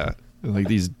 Yeah. Yeah. Like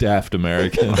these daft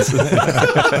Americans.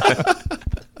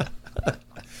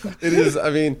 It is. I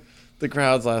mean, the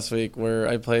crowds last week where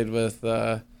I played with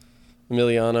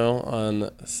Emiliano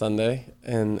on Sunday,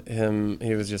 and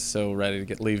he was just so ready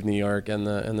to leave New York and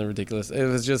the ridiculous. It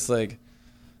was just like,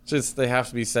 they have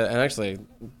to be set. And actually,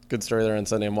 good story there on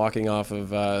Sunday. I'm walking off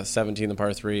of 17, the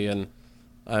par 3, and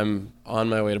I'm on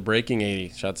my way to breaking 80,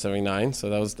 shot 79. So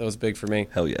that was big for me.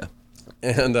 Hell yeah.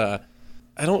 And I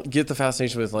don't get the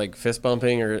fascination with like fist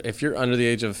bumping, or if you're under the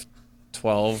age of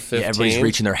 12, 15. Yeah, everybody's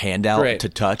reaching their hand out Great. to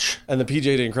touch. And the PGA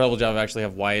did an incredible job of actually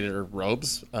have wider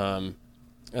ropes.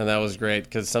 And that was great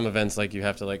because some events like you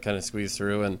have to like kind of squeeze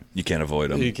through and You can't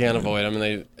avoid them. you can't avoid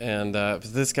them. And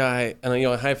this guy, and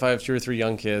I high five 2 or 3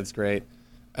 young kids, great.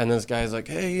 And this guy's like,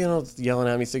 hey, yelling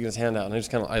at me, sticking his hand out,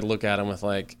 and I look at him with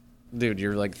like, dude,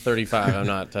 you're like 35, I'm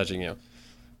not touching you.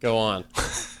 Go on.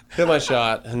 Hit my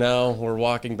shot, and now we're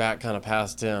walking back kind of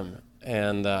past him,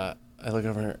 and I look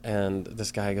over and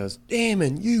this guy goes,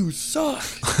 Dahmen, you suck.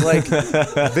 Like,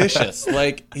 vicious.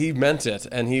 Like, he meant it,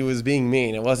 and he was being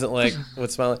mean. It wasn't like,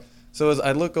 what's smiling. So as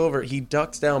I look over, he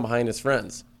ducks down behind his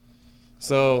friends.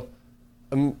 So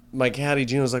my caddy,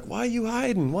 Gino, was like, why are you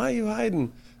hiding? Why are you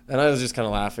hiding? And I was just kind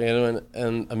of laughing at him,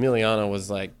 and Emiliano was,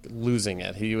 like, losing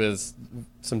it. He was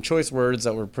some choice words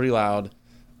that were pretty loud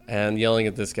and yelling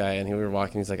at this guy, and we were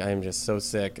walking. He's like, I am just so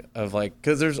sick of, like,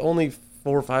 because there's only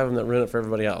 4 or 5 of them that ruin it for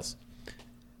everybody else.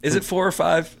 Is it 4 or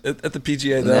 5 at the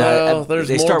PGA though? No, there's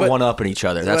they more, start but- one-upping each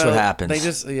other. That's what happens. They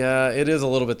just, it is a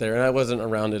little bit there, and I wasn't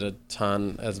around it a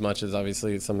ton as much as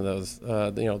obviously some of those,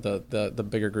 the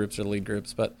bigger groups or lead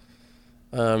groups. But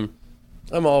I'm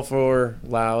all for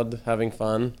loud, having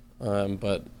fun,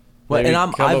 but Well, and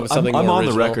I'm come up with something more on the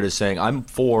original. record as saying I'm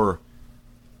for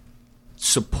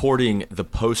supporting the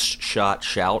post-shot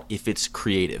shout if it's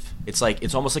creative. It's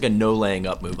almost like a no laying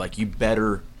up move. Like, you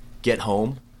better get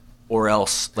home, or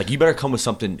else, like, you better come with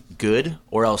something good,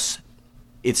 or else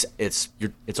it's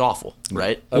awful,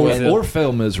 right? Or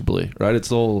fail miserably, right? It's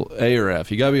the whole A or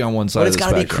F. You got to be on one side But of it's the got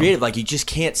to be spectrum. creative. Like, you just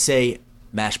can't say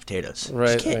mashed potatoes.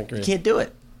 Right, You I agree. can't do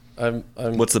it. I'm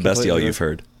What's the best completely yell with- you've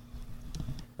heard?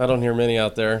 I don't hear many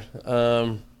out there.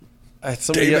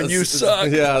 Dahmen, you suck.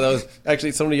 Yeah, that was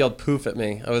actually somebody yelled poof at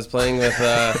me. I was playing with.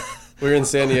 We were in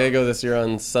San Diego this year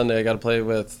on Sunday. I got to play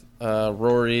with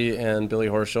Rory and Billy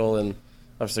Horschel, and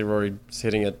obviously Rory's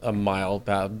hitting it a mile.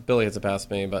 Billy hits it past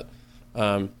me, but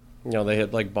they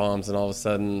hit like bombs, and all of a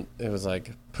sudden it was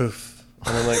like poof,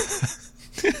 and I'm like,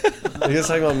 "Are you guys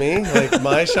talking about me? Like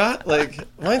my shot? Like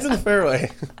mine's in the fairway."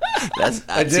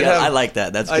 I like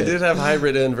that. That's good. I did have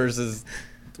hybrid in versus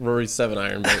Rory's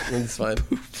 7-iron, but it's fine.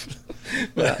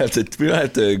 We don't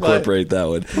have to incorporate that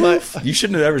one. You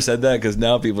shouldn't have ever said that, because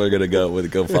now people are going to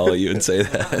go follow you and say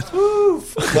that.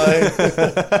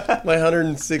 My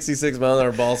 166 mile an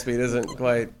hour ball speed isn't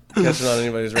quite catching on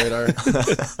anybody's radar.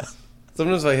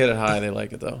 Sometimes if I hit it high, they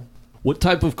like it though. What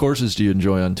type of courses do you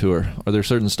enjoy on tour? Are there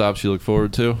certain stops you look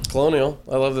forward to? Colonial,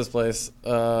 I love this place.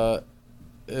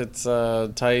 It's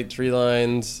tight, tree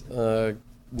lines,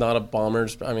 not a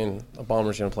bomber's. I mean, a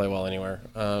bomber's going to play well anywhere.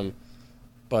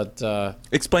 But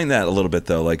Explain that a little bit,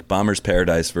 though, like Bomber's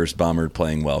Paradise versus Bomber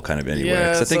playing well kind of anywhere.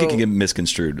 Yeah, 'Cause I think it so- can get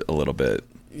misconstrued a little bit.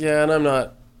 yeah, and I'm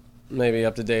not maybe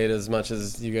up to date as much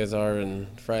as you guys are, and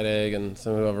Fried Egg and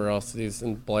some whoever else.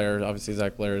 And Blair, obviously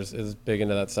Zach Blair is big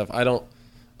into that stuff. I don't.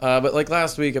 But like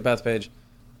last week at Bethpage,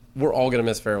 we're all gonna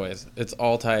miss fairways. It's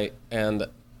all tight, and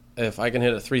if I can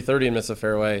hit at 330 and miss a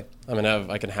fairway,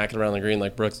 I can hack it around the green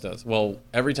like Brooks does. Well,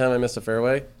 every time I missed a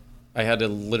fairway, I had to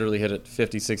literally hit it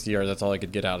 50, 60 yards. That's all I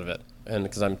could get out of it, and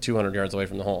because I'm 200 yards away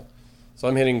from the hole. So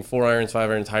I'm hitting 4 irons, 5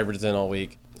 irons, hybrids in all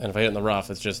week, and if I hit in the rough,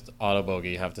 it's just auto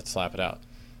bogey. You have to slap it out.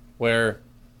 Where,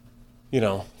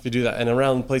 if you do that, and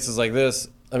around places like this,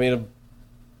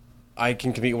 I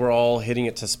can compete. We're all hitting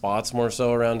it to spots more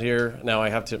so around here. Now I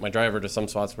have to hit my driver to some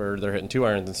spots where they're hitting 2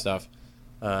 irons and stuff.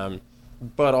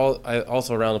 But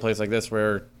also around a place like this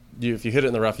where if you hit it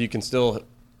in the rough, you can still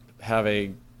have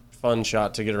a fun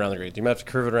shot to get around the green. You might have to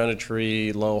curve it around a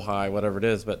tree, low, high, whatever it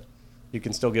is, but you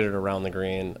can still get it around the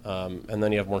green. And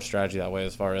then you have more strategy that way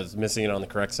as far as missing it on the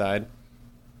correct side.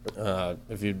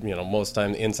 If most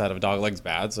time the inside of a dog leg's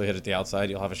bad, so hit it the outside,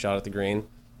 you'll have a shot at the green.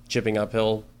 Chipping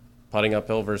uphill, putting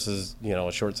uphill versus,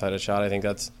 a short-sided shot. I think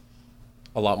that's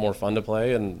a lot more fun to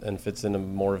play and fits into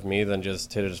more of me than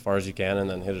just hit it as far as you can and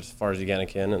then hit it as far as you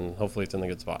can and hopefully it's in the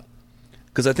good spot.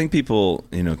 Because I think people,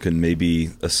 can maybe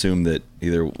assume that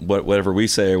either whatever we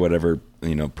say or whatever,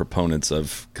 proponents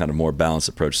of kind of more balanced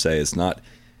approach say, it's not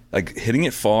like hitting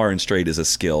it far and straight is a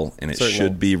skill and it Certainly.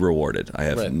 should be rewarded. I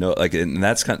have Right. and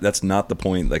that's not the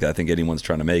point. Like I think anyone's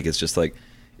trying to make. It's just like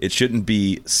it shouldn't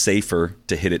be safer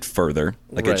to hit it further.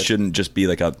 Like Right. it shouldn't just be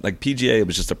like PGA. It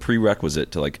was just a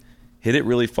prerequisite to hit it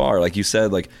really far. Like you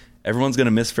said, everyone's going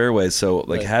to miss fairways. So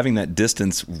Right. having that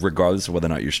distance, regardless of whether or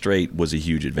not you're straight, was a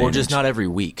huge advantage. Or just not every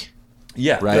week.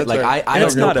 Yeah. Right? That's Like right. I And have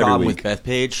it's no not every problem with week.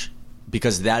 Bethpage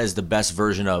because that is the best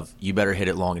version of you better hit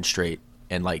it long and straight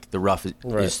and the rough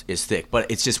Right. is thick.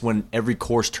 But it's just when every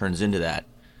course turns into that,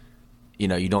 you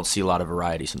don't see a lot of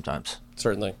variety sometimes.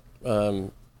 Certainly.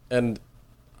 And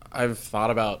I've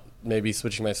thought about maybe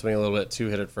switching my swing a little bit to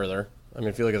hit it further.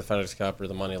 If you look at the FedEx Cup or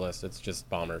the money list, it's just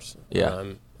bombers. Yeah.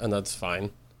 And that's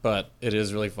fine. but it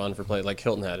is really fun for play. Like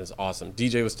Hilton Head is awesome.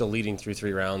 DJ was still leading through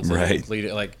 3 rounds. Right.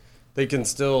 Like they can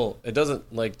still. It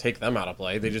doesn't like take them out of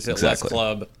play. They just hit Exactly. less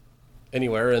club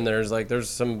anywhere. And there's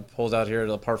some holes out here,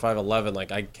 the par 5 11.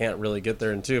 Like I can't really get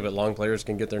there in 2, but long players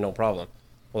can get there no problem.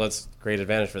 Well, that's a great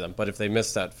advantage for them. But if they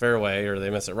miss that fairway or they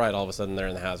miss it right, all of a sudden they're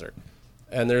in the hazard.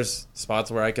 And there's spots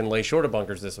where I can lay short of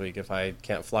bunkers this week if I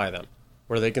can't fly them,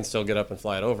 where they can still get up and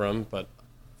fly it over them. But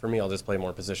for me, I'll just play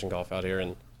more position golf out here,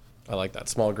 and I like that.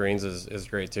 Small greens is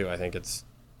great too. I think you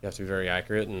have to be very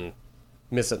accurate and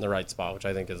miss it in the right spot, which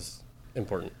I think is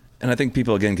important. And I think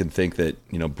people again can think that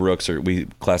Brooks, or we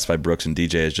classify Brooks and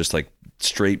DJ as just like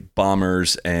straight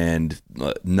bombers and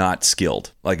not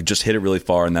skilled, like just hit it really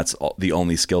far and that's the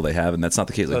only skill they have, and that's not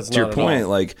the case. Like, to your point,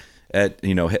 like at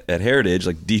Heritage,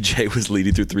 like DJ was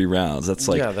leading through 3 rounds. That's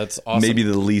like that's awesome. Maybe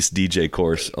the least DJ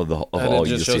course of all it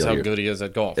you just see shows all how year. good he is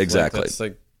at golf. Exactly. It's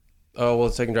like, oh well,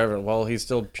 it's taking driver. Well, he's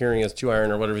still puring his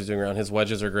 2-iron or whatever he's doing around. His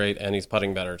wedges are great and he's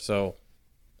putting better. So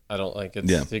I don't like it.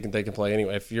 Yeah. They can play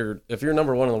anyway. If you're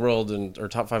number 1 in the world or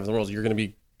top 5 in the world, you're going to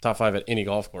be top 5 at any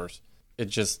golf course. It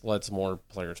just lets more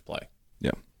players play.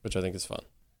 Yeah. Which I think is fun.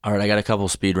 All right, I got a couple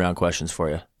speed round questions for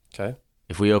you. Okay.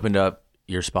 If we opened up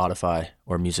your Spotify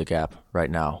or music app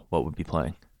right now, what would be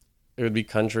playing? It would be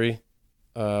country,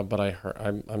 but I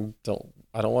don't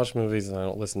watch movies and I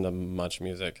don't listen to much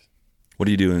music. What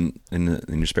do you do in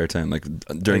your spare time? Like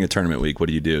during a tournament week, what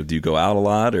do you do? Do you go out a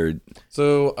lot or?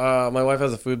 So my wife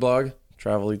has a food blog,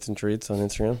 Travel Eats and Treats on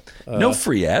Instagram. No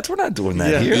free ads. We're not doing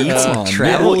that here. Eats, Come on,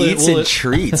 travel, man. eats, and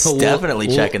treats. Definitely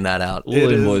checking that out.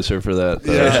 We'll invoice her for that.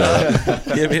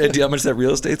 You have any idea how much that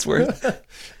real estate's worth?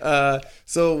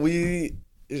 So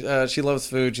she loves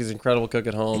food. She's an incredible cook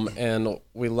at home, and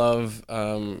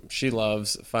she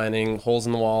loves finding holes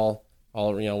in the wall,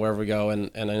 wherever we go,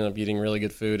 and end up eating really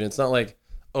good food. And it's not like,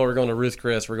 oh, we're going to Ruth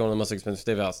Chris, we're going to the most expensive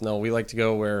steakhouse. No, we like to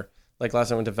go where, like last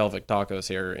time I went to Velvet Tacos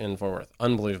here in Fort Worth.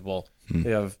 Unbelievable.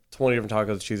 They have 20 different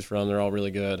tacos to choose from. They're all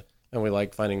really good, and we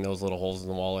like finding those little holes in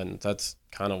the wall, and that's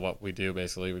kind of what we do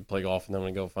basically. We play golf, and then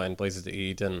we go find places to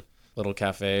eat and little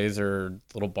cafes or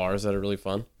little bars that are really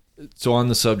fun. So on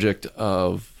the subject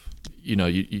of, you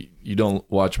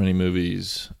don't watch many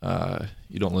movies,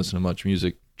 you don't listen to much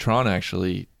music. Tron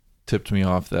actually tipped me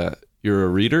off that you're a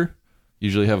reader.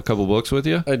 Usually have a couple books with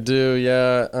you. I do,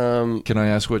 yeah. Can I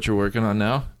ask what you're working on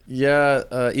now?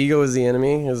 Yeah, Ego is the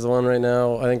Enemy is the one right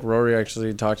now. I think Rory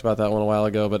actually talked about that one a while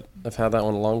ago, but I've had that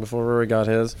one long before Rory got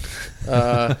his.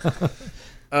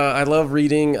 I love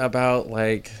reading about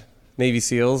like Navy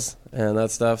SEALs and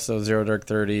that stuff. So Zero Dark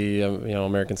 30,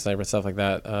 American Sniper, stuff like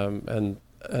that, and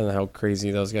how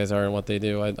crazy those guys are and what they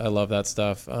do. I love that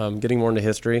stuff. Getting more into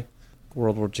history,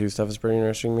 World War II stuff is pretty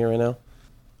interesting to me right now.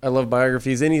 I love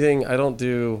biographies. Anything. I don't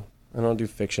do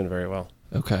fiction very well.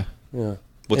 Okay. Yeah.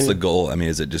 What's the goal? I mean,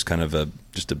 is it just kind of a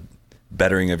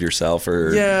bettering of yourself,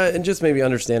 or? Yeah, and just maybe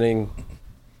understanding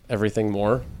everything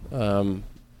more.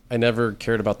 I never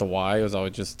cared about the why. It was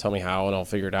always just tell me how and I'll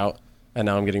figure it out. And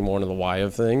now I'm getting more into the why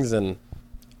of things, and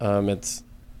it's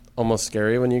almost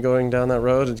scary when you're going down that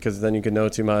road, because then you can know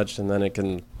too much, and then it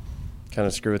can kind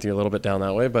of screw with you a little bit down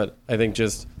that way. But I think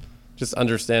just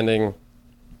understanding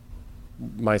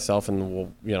myself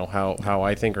and how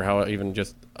I think, or how even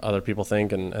just other people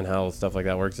think, and how stuff like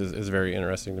that works is very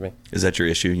interesting to me. Is that your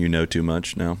issue? You know too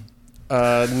much now?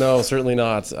 No, certainly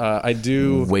not. I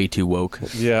do. Way too woke.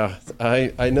 Yeah,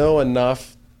 I know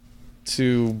enough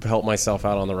to help myself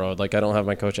out on the road. Like I don't have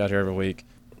my coach out here every week,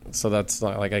 so that's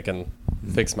not like I can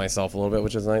fix myself a little bit,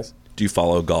 which is nice. Do you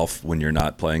follow golf when you're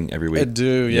not playing every week? I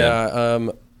do, yeah.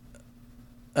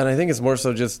 And I think it's more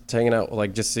so just hanging out,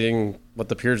 like just seeing what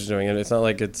the peers are doing. And it's not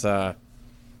like it's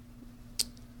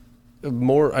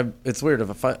it's weird.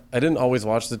 I didn't always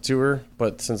watch the tour,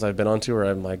 but since I've been on tour,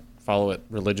 I'm like follow it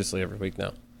religiously every week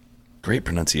now. Great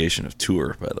pronunciation of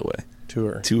tour, by the way.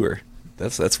 Tour.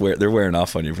 That's where they're wearing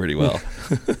off on you pretty well.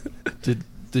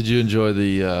 Did you enjoy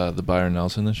the Byron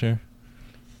Nelson this year?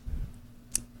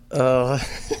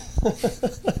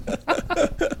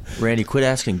 Randy, quit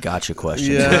asking gotcha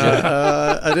questions.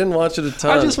 Yeah, I didn't watch it a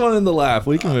ton. I just wanted to laugh.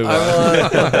 We can move on.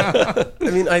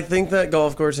 I mean, I think that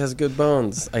golf course has good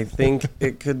bones. I think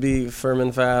it could be firm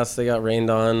and fast. They got rained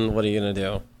on. What are you going to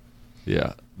do?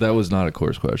 Yeah, that was not a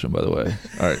course question, by the way.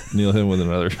 All right, Neil him with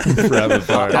another rapid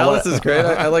fire. Dallas is great.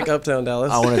 I like Uptown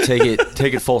Dallas. I want to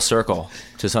take it full circle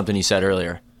to something you said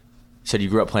earlier. You said you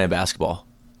grew up playing basketball.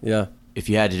 Yeah. If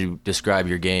you had to describe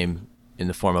your game in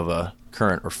the form of a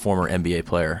current or former NBA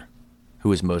player,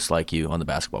 who is most like you on the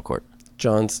basketball court?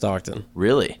 John Stockton.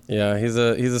 Really? Yeah, he's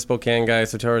a Spokane guy,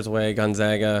 Sotora's way,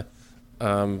 Gonzaga.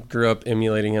 Grew up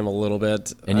emulating him a little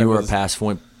bit. And you were a pass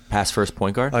point pass first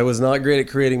point guard? I was not great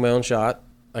at creating my own shot.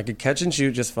 I could catch and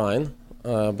shoot just fine,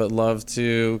 but loved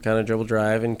to kind of dribble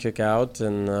drive and kick out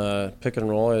and pick and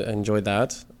roll. I enjoyed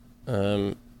that.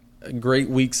 A great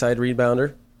weak side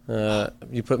rebounder.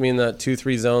 You put me in that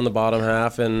 2-3 zone, the bottom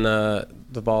half, and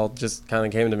the ball just kind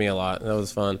of came to me a lot. That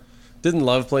was fun. Didn't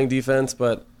love playing defense,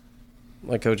 but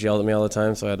my coach yelled at me all the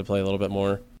time, so I had to play a little bit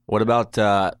more. What about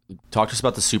talk to us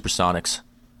about the Supersonics?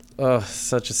 Oh,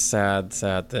 such a sad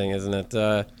thing, isn't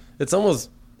it?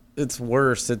 It's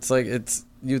worse. It's like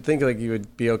you'd think like you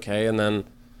would be okay, and then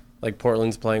like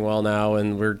Portland's playing well now,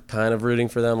 and we're kind of rooting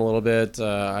for them a little bit.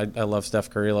 I love Steph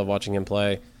Curry, love watching him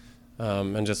play,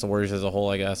 and just the Warriors as a whole.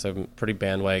 I guess I'm a pretty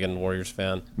bandwagon Warriors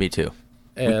fan. Me too.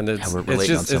 And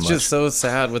it's just so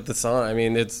sad with the song. I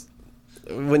mean, it's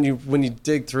when you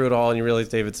dig through it all and you realize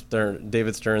David Stern,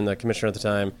 the commissioner at the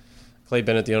time, Clay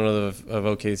Bennett, the owner of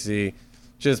OKC,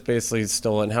 just basically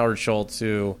stole it. And Howard Schultz,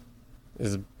 who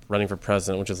is running for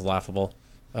president, which is laughable.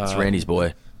 It's Randy's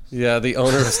boy. Yeah, the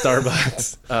owner of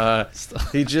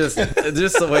Starbucks. He just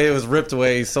the way it was ripped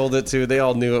away, he sold it to. They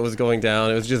all knew it was going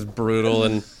down. It was just brutal.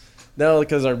 And now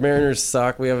because our Mariners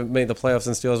suck, we haven't made the playoffs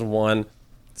since 2001.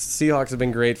 Seahawks have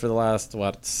been great for the last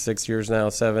 6 years now,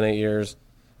 7-8 years.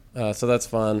 So that's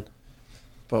fun.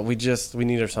 But we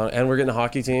need our song, and we're getting a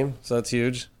hockey team, so that's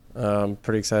huge.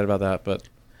 Pretty excited about that. But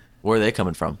where are they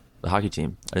coming from? The hockey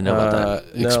team. I didn't know about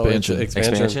that. Expansion.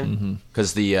 Expansion?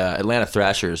 Because the Atlanta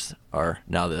Thrashers are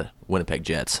now the Winnipeg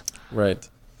Jets. Right.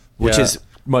 Which is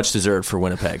much deserved for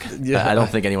Winnipeg. Yeah. I don't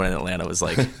think anyone in Atlanta was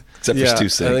like... Except for Stu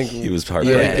Sink. He was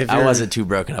heartbroken. I wasn't too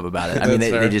broken up about it. I mean,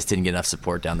 they just didn't get enough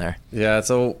support down there. Yeah,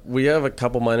 so we have a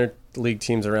couple minor league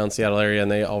teams around Seattle area, and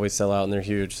they always sell out, and they're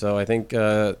huge. So I think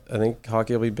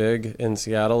hockey will be big in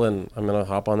Seattle, and I'm going to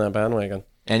hop on that bandwagon.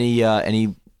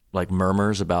 Any like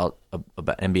murmurs about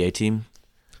NBA team?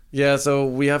 Yeah, so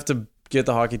we have to get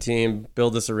the hockey team,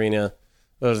 build this arena.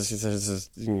 You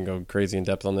can go crazy in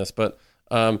depth on this, but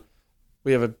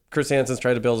we have Chris Hansen's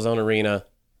tried to build his own arena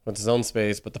with his own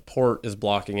space, but the port is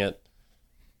blocking it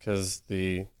because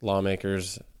the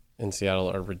lawmakers in Seattle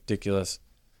are ridiculous.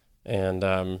 And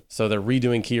so they're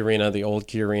redoing Key Arena, the old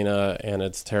Key Arena, and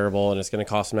it's terrible, and it's going to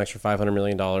cost them an extra $500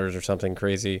 million or something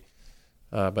crazy.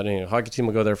 But anyway, hockey team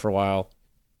will go there for a while.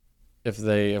 If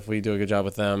we do a good job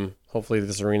with them, hopefully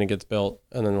this arena gets built,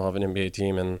 and then we'll have an NBA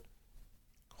team in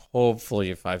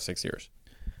hopefully 5-6 years.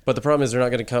 But the problem is they're not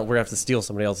going to come. We're going to have to steal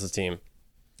somebody else's team.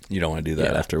 You don't want to do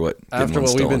that after what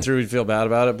we've been through. We'd feel bad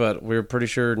about it, but we were pretty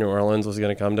sure New Orleans was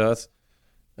going to come to us,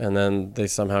 and then they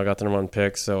somehow got the number one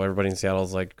pick. So everybody in Seattle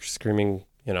is like screaming,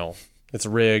 it's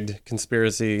rigged,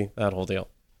 conspiracy, that whole deal.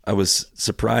 I was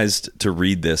surprised to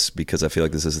read this because I feel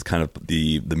like this is kind of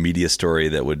the media story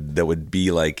that would be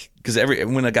like, because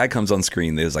when a guy comes on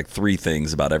screen, there's like 3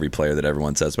 things about every player that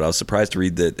everyone says. But I was surprised to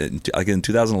read that in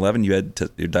 2011 you're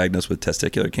diagnosed with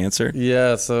testicular cancer.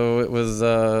 Yeah, so it was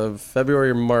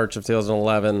February or March of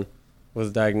 2011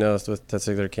 was diagnosed with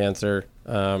testicular cancer.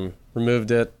 Removed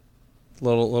it, a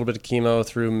little bit of chemo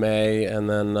through May, and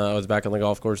then I was back on the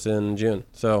golf course in June.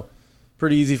 So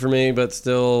pretty easy for me, but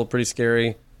still pretty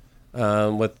scary.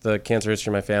 With the cancer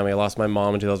history in my family, I lost my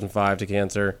mom in 2005 to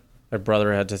cancer. My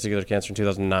brother had testicular cancer in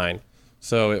 2009.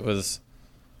 So it was,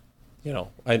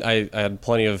 I had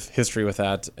plenty of history with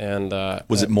that. And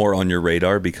was it more on your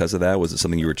radar because of that? Was it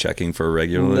something you were checking for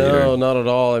regularly? No, not at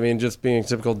all. I mean, just being a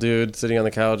typical dude sitting on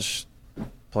the couch,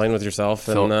 playing with yourself,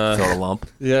 and felt a lump.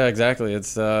 Yeah, exactly.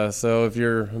 It's so if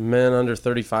you're men under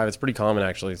 35, it's pretty common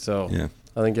actually. So yeah.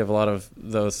 I think you have a lot of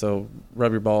those. So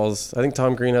rub your balls. I think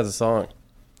Tom Green has a song.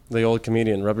 The old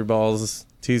comedian, rub your balls,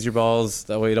 tease your balls,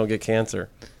 that way you don't get cancer.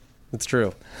 It's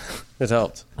true. It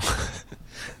helped.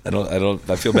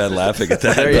 I feel bad laughing at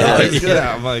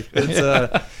that. I'm like,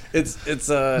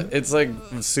 it's like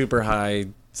super high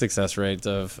success rate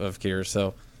of cures.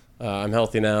 So I'm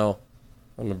healthy now.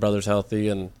 My brother's healthy,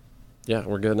 and yeah,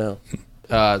 we're good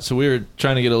now. So we were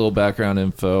trying to get a little background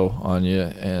info on you,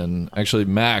 and actually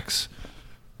Max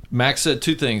said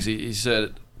 2 things.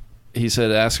 He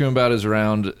said, ask him about his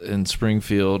round in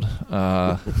Springfield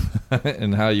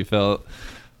and how you felt.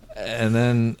 And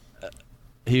then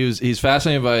he's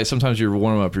fascinated by sometimes your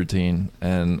warm-up routine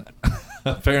and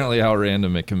apparently how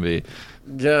random it can be.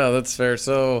 Yeah, that's fair.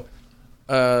 So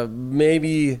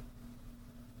maybe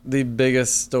the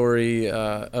biggest story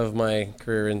of my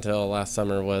career until last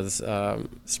summer was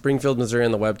Springfield, Missouri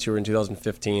on the Web Tour in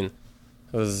 2015. It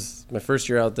was my first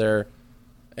year out there.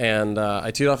 And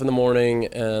I teed off in the morning,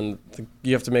 and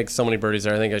you have to make so many birdies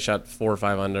there. I think I shot 4 or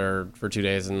 5 under for 2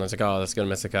 days, and I was like, oh, that's going to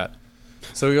miss a cut.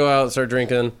 So we go out, start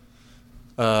drinking.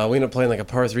 We ended up playing like a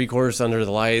par 3 course under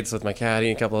the lights with my caddy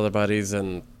and a couple other buddies,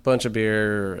 and a bunch of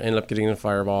beer. Ended up getting a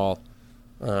fireball.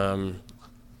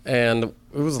 And it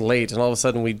was late, and all of a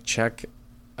sudden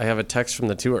I have a text from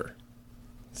the tour.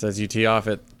 It says you tee off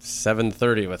at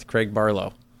 7:30 with Craig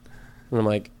Barlow. And I'm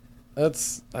like,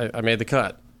 I made the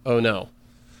cut. Oh no.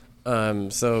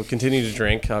 So continue to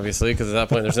drink, obviously, because at that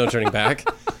point there's no turning back.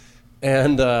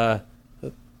 And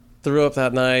threw up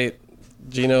that night.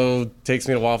 Gino takes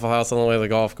me to Waffle House on the way to the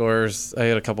golf course. I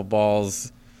hit a couple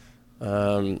balls.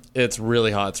 It's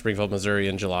really hot in Springfield, Missouri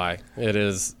in July. It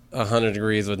is 100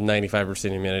 degrees with 95%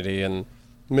 humidity and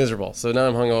miserable. So now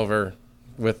I'm hungover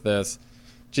with this.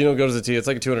 Gino goes to the tee. It's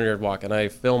like a 200-yard walk, and I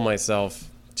film myself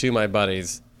to my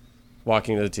buddies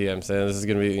walking to the tee. I'm saying, this is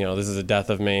going to be, this is a death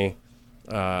of me.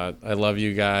 I love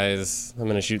you guys. I'm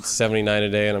going to shoot 79 a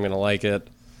day, and I'm going to like it.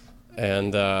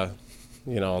 And,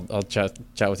 I'll chat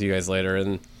with you guys later.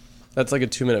 And that's like a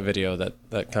 2-minute video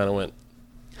that kind of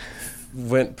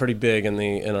went pretty big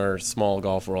in our small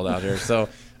golf world out here. So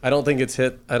I don't think it's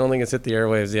hit the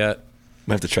airwaves yet.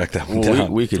 Might have to track that one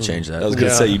down. We could change that. I was going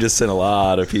to say, you just sent a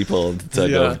lot of people to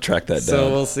go track that down.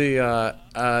 So we'll see.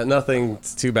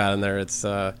 Nothing's too bad in there. It's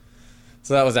so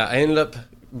that was that. I ended up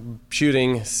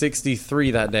shooting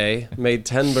 63 that day, made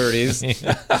 10 birdies.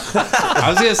 I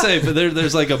was gonna say, but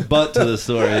there's like a but to the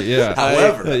story. Yeah.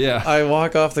 However, I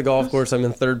walk off the golf course. I'm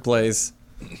in 3rd place,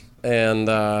 and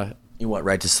you went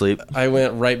right to sleep. I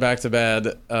went right back to bed,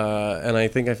 and I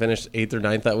think I finished 8th or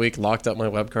 9th that week. Locked up my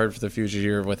web card for the future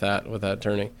year with that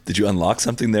tourney. Did you unlock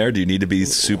something there? Do you need to be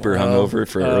super hungover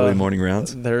for early morning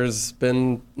rounds? There's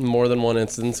been more than one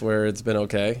instance where it's been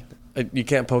okay. You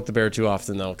can't poke the bear too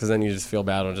often, though, because then you just feel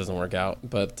bad when it doesn't work out.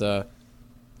 But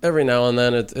every now and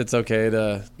then, it's okay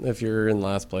to, if you're in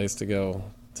last place, to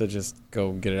just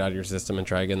go get it out of your system and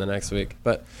try again the next week.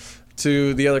 But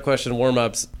to the other question,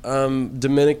 warm-ups.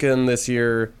 Dominican this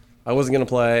year, I wasn't going to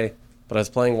play, but I was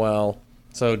playing well.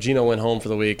 So Gino went home for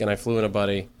the week, and I flew in a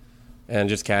buddy and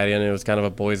just caddying. It was kind of a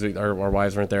boys' week. Our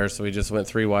wives weren't there, so we just went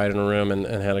 3 wide in a room and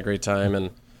had a great time. And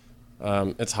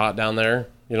it's hot down there.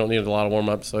 You don't need a lot of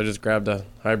warm-up, so I just grabbed a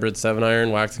hybrid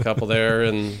 7-iron, whacked a couple there,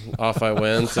 and off I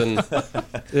went. And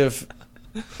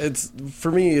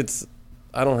for me,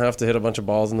 I don't have to hit a bunch of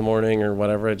balls in the morning or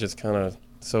whatever. I just kind of,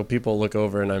 so people look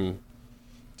over and I'm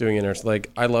doing it.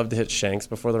 Like, I love to hit shanks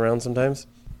before the round sometimes.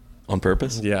 On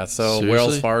purpose? Yeah, so Seriously?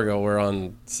 Wells Fargo, we're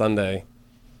on Sunday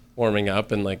warming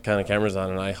up and like kind of cameras on,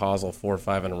 and I hosel 4 or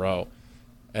 5 in a row.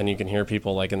 And you can hear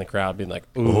people like in the crowd being like,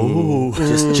 ooh.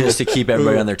 Just to keep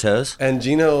everybody on their toes. And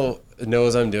Gino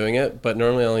knows I'm doing it, but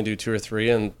normally I only do 2 or 3.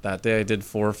 And that day I did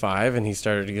 4 or 5, and he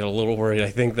started to get a little worried. I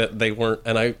think that they weren't,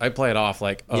 and I play it off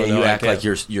like, oh, yeah, no, you I act can't.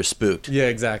 like you're spooked. Yeah,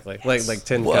 exactly. Like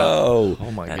 10 count. Whoa.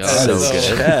 Oh my god. That's so So-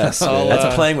 good. Yes.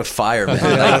 That's playing with fire, man.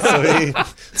 Yeah, so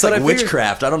It's like I figured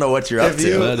witchcraft. I don't know what you're up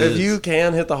to. if you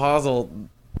can hit the hosel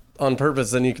on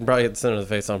purpose, then you can probably hit the center of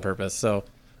the face on purpose. So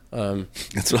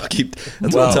That's what I keep.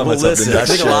 That's what I tell myself. Listen, I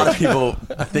think a lot of people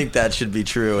think that should be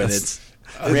true, and it's.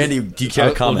 Randy, do you care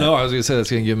to comment? No, I was gonna say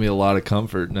that's gonna give me a lot of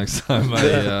comfort next time.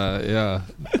 Yeah.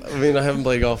 I mean, I haven't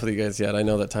played golf with you guys yet. I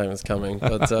know that time is coming,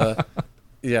 but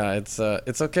yeah, it's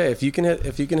okay if you can hit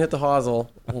the hosel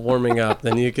warming up,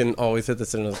 then you can always hit the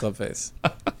center of the club face.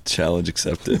 Challenge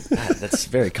accepted. That's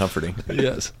very comforting.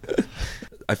 Yes.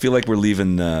 I feel like we're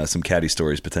leaving some caddy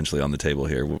stories potentially on the table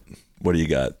here. What do you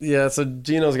got? Yeah, so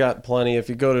Gino's got plenty. If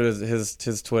you go to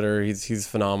his Twitter, he's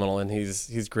phenomenal and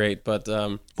he's great. But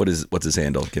what's his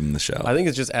handle? Give him the shout. I think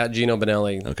it's just at Gino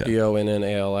Bonelli, Okay.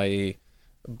 Bonnalie.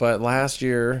 But last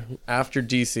year, after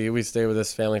DC, we stayed with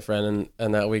this family friend,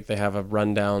 and that week they have a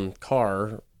rundown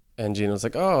car, and Gino's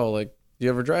like, "Oh, like, do you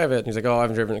ever drive it?" And he's like, "Oh, I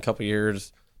haven't driven it in a couple of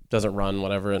years. Doesn't run,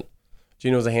 whatever." And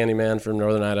Gino's a handyman from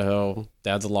northern Idaho.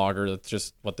 Dad's a logger. That's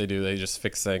just what they do. They just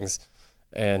fix things.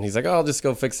 And he's like, "Oh, I'll just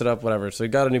go fix it up, whatever." So he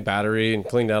got a new battery and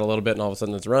cleaned out a little bit, and all of a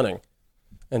sudden it's running.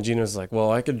 And Gino's like,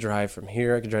 "Well, I could drive from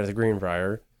here. I could drive to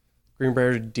Greenbrier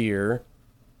to Deer,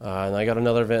 and I got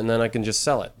another event, and then I can just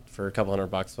sell it for a couple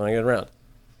 $100 when I get around."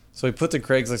 So he put the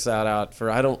Craigslist ad out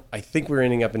for, I think we're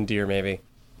ending up in Deer maybe.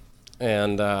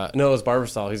 And no, it was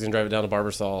Barbasol. He's going to drive it down to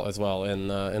Barbasol as well in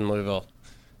Louisville.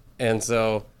 And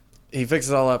so he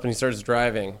fixes it all up and he starts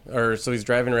driving. So he's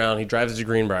driving around. He drives to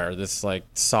Greenbrier, this like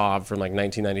Saab from like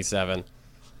 1997.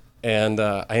 And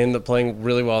I ended up playing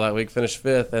really well that week, finished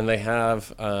 5th, and they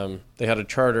had a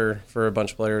charter for a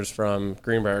bunch of players from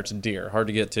Greenbrier to Deer, hard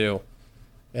to get to.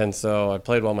 And so I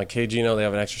played well. I'm like, "Hey, Gino, they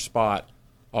have an extra spot.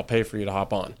 I'll pay for you to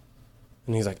hop on."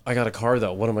 And he's like, "I got a car,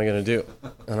 though. What am I going to do?"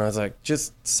 And I was like,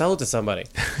 "Just sell it to somebody."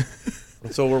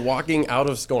 And so we're walking out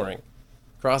of scoring.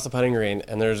 Across the putting green,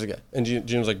 and there's a guy, and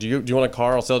Jim's like, do you want a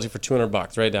car? I'll sell it to you for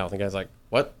 $200 right now. And the guy's like,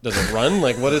 what? Does it run?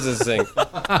 Like, what is this thing?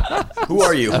 Who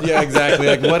are you? Yeah, exactly.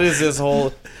 Like, what is this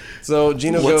whole? So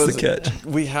Gino goes. What's the catch?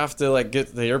 We have to like get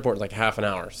to the airport in like half an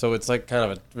hour, so it's like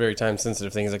kind of a very time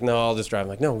sensitive thing. He's like, no, I'll just drive. I'm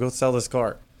like, no, go sell this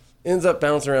car. Ends up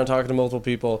bouncing around talking to multiple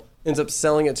people. Ends up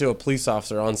selling it to a police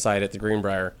officer on site at the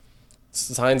Greenbrier.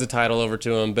 Signs a title over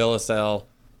to him, bill a sell,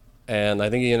 and I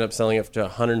think he ended up selling it for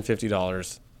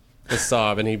 $150. The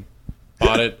Saab, and he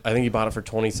bought it. I think he bought it for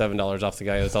 $27 off the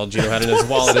guy. That's all Gino had in his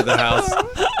wallet at the house.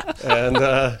 And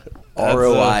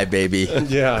ROI, baby.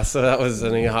 Yeah, so that was,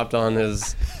 and he hopped on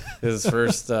his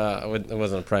first. It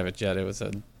wasn't a private jet. It was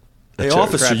a. Hey,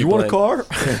 officer, you want a car?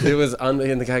 It was, and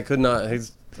the guy could not.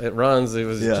 It runs. It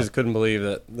was just couldn't believe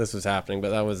that this was happening. But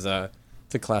that was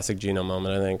it's a classic Gino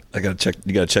moment, I think. I gotta check.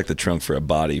 You gotta check the trunk for a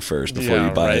body first before you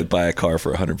buy a car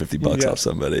for $150 off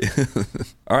somebody.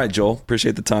 All right, Joel.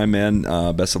 Appreciate the time, man.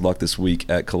 Best of luck this week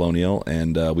at Colonial,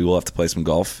 and we will have to play some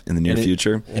golf in the near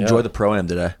future. Enjoy the Pro-Am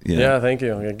today. Yeah, thank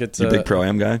you. You a big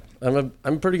Pro-Am guy?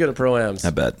 I'm pretty good at Pro-Ams. I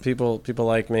bet people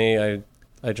like me.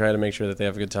 I try to make sure that they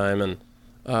have a good time, and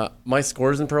my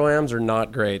scores in Pro-Ams are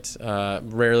not great.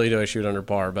 Rarely do I shoot under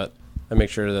par, but I make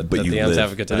sure that the Ams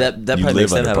have a good time. That probably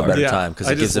makes them have a better time because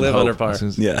it gives them hope. Under par.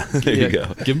 Yeah, there you go.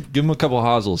 Give them a couple of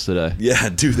hosels today. Yeah,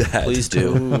 do that. Please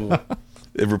do.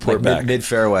 Report back. Mid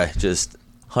fairway, just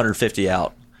 150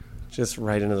 out. Just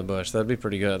right into the bush. That'd be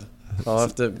pretty good. I'll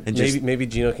have to maybe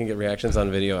Gino can get reactions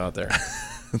on video out there.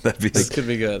 This could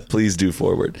be good. Please do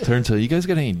forward. Turntail, you guys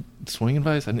got any swing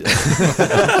advice? I'm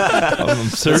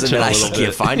searching I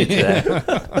can't find it today.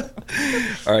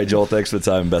 All right, Joel, thanks for the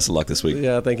time. Best of luck this week.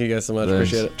 Yeah, thank you guys so much.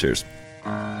 Thanks. Appreciate it. Cheers.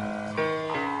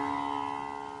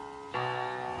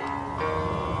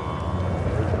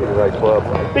 Be the right club.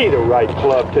 Be the right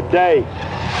club today.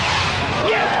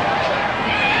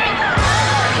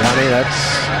 Johnny,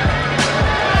 that's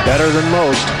better than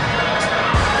most.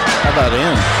 How about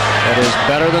in? That is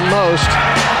better than most.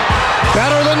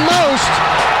 Better than most!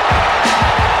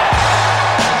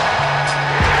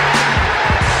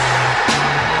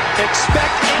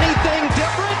 Expect anything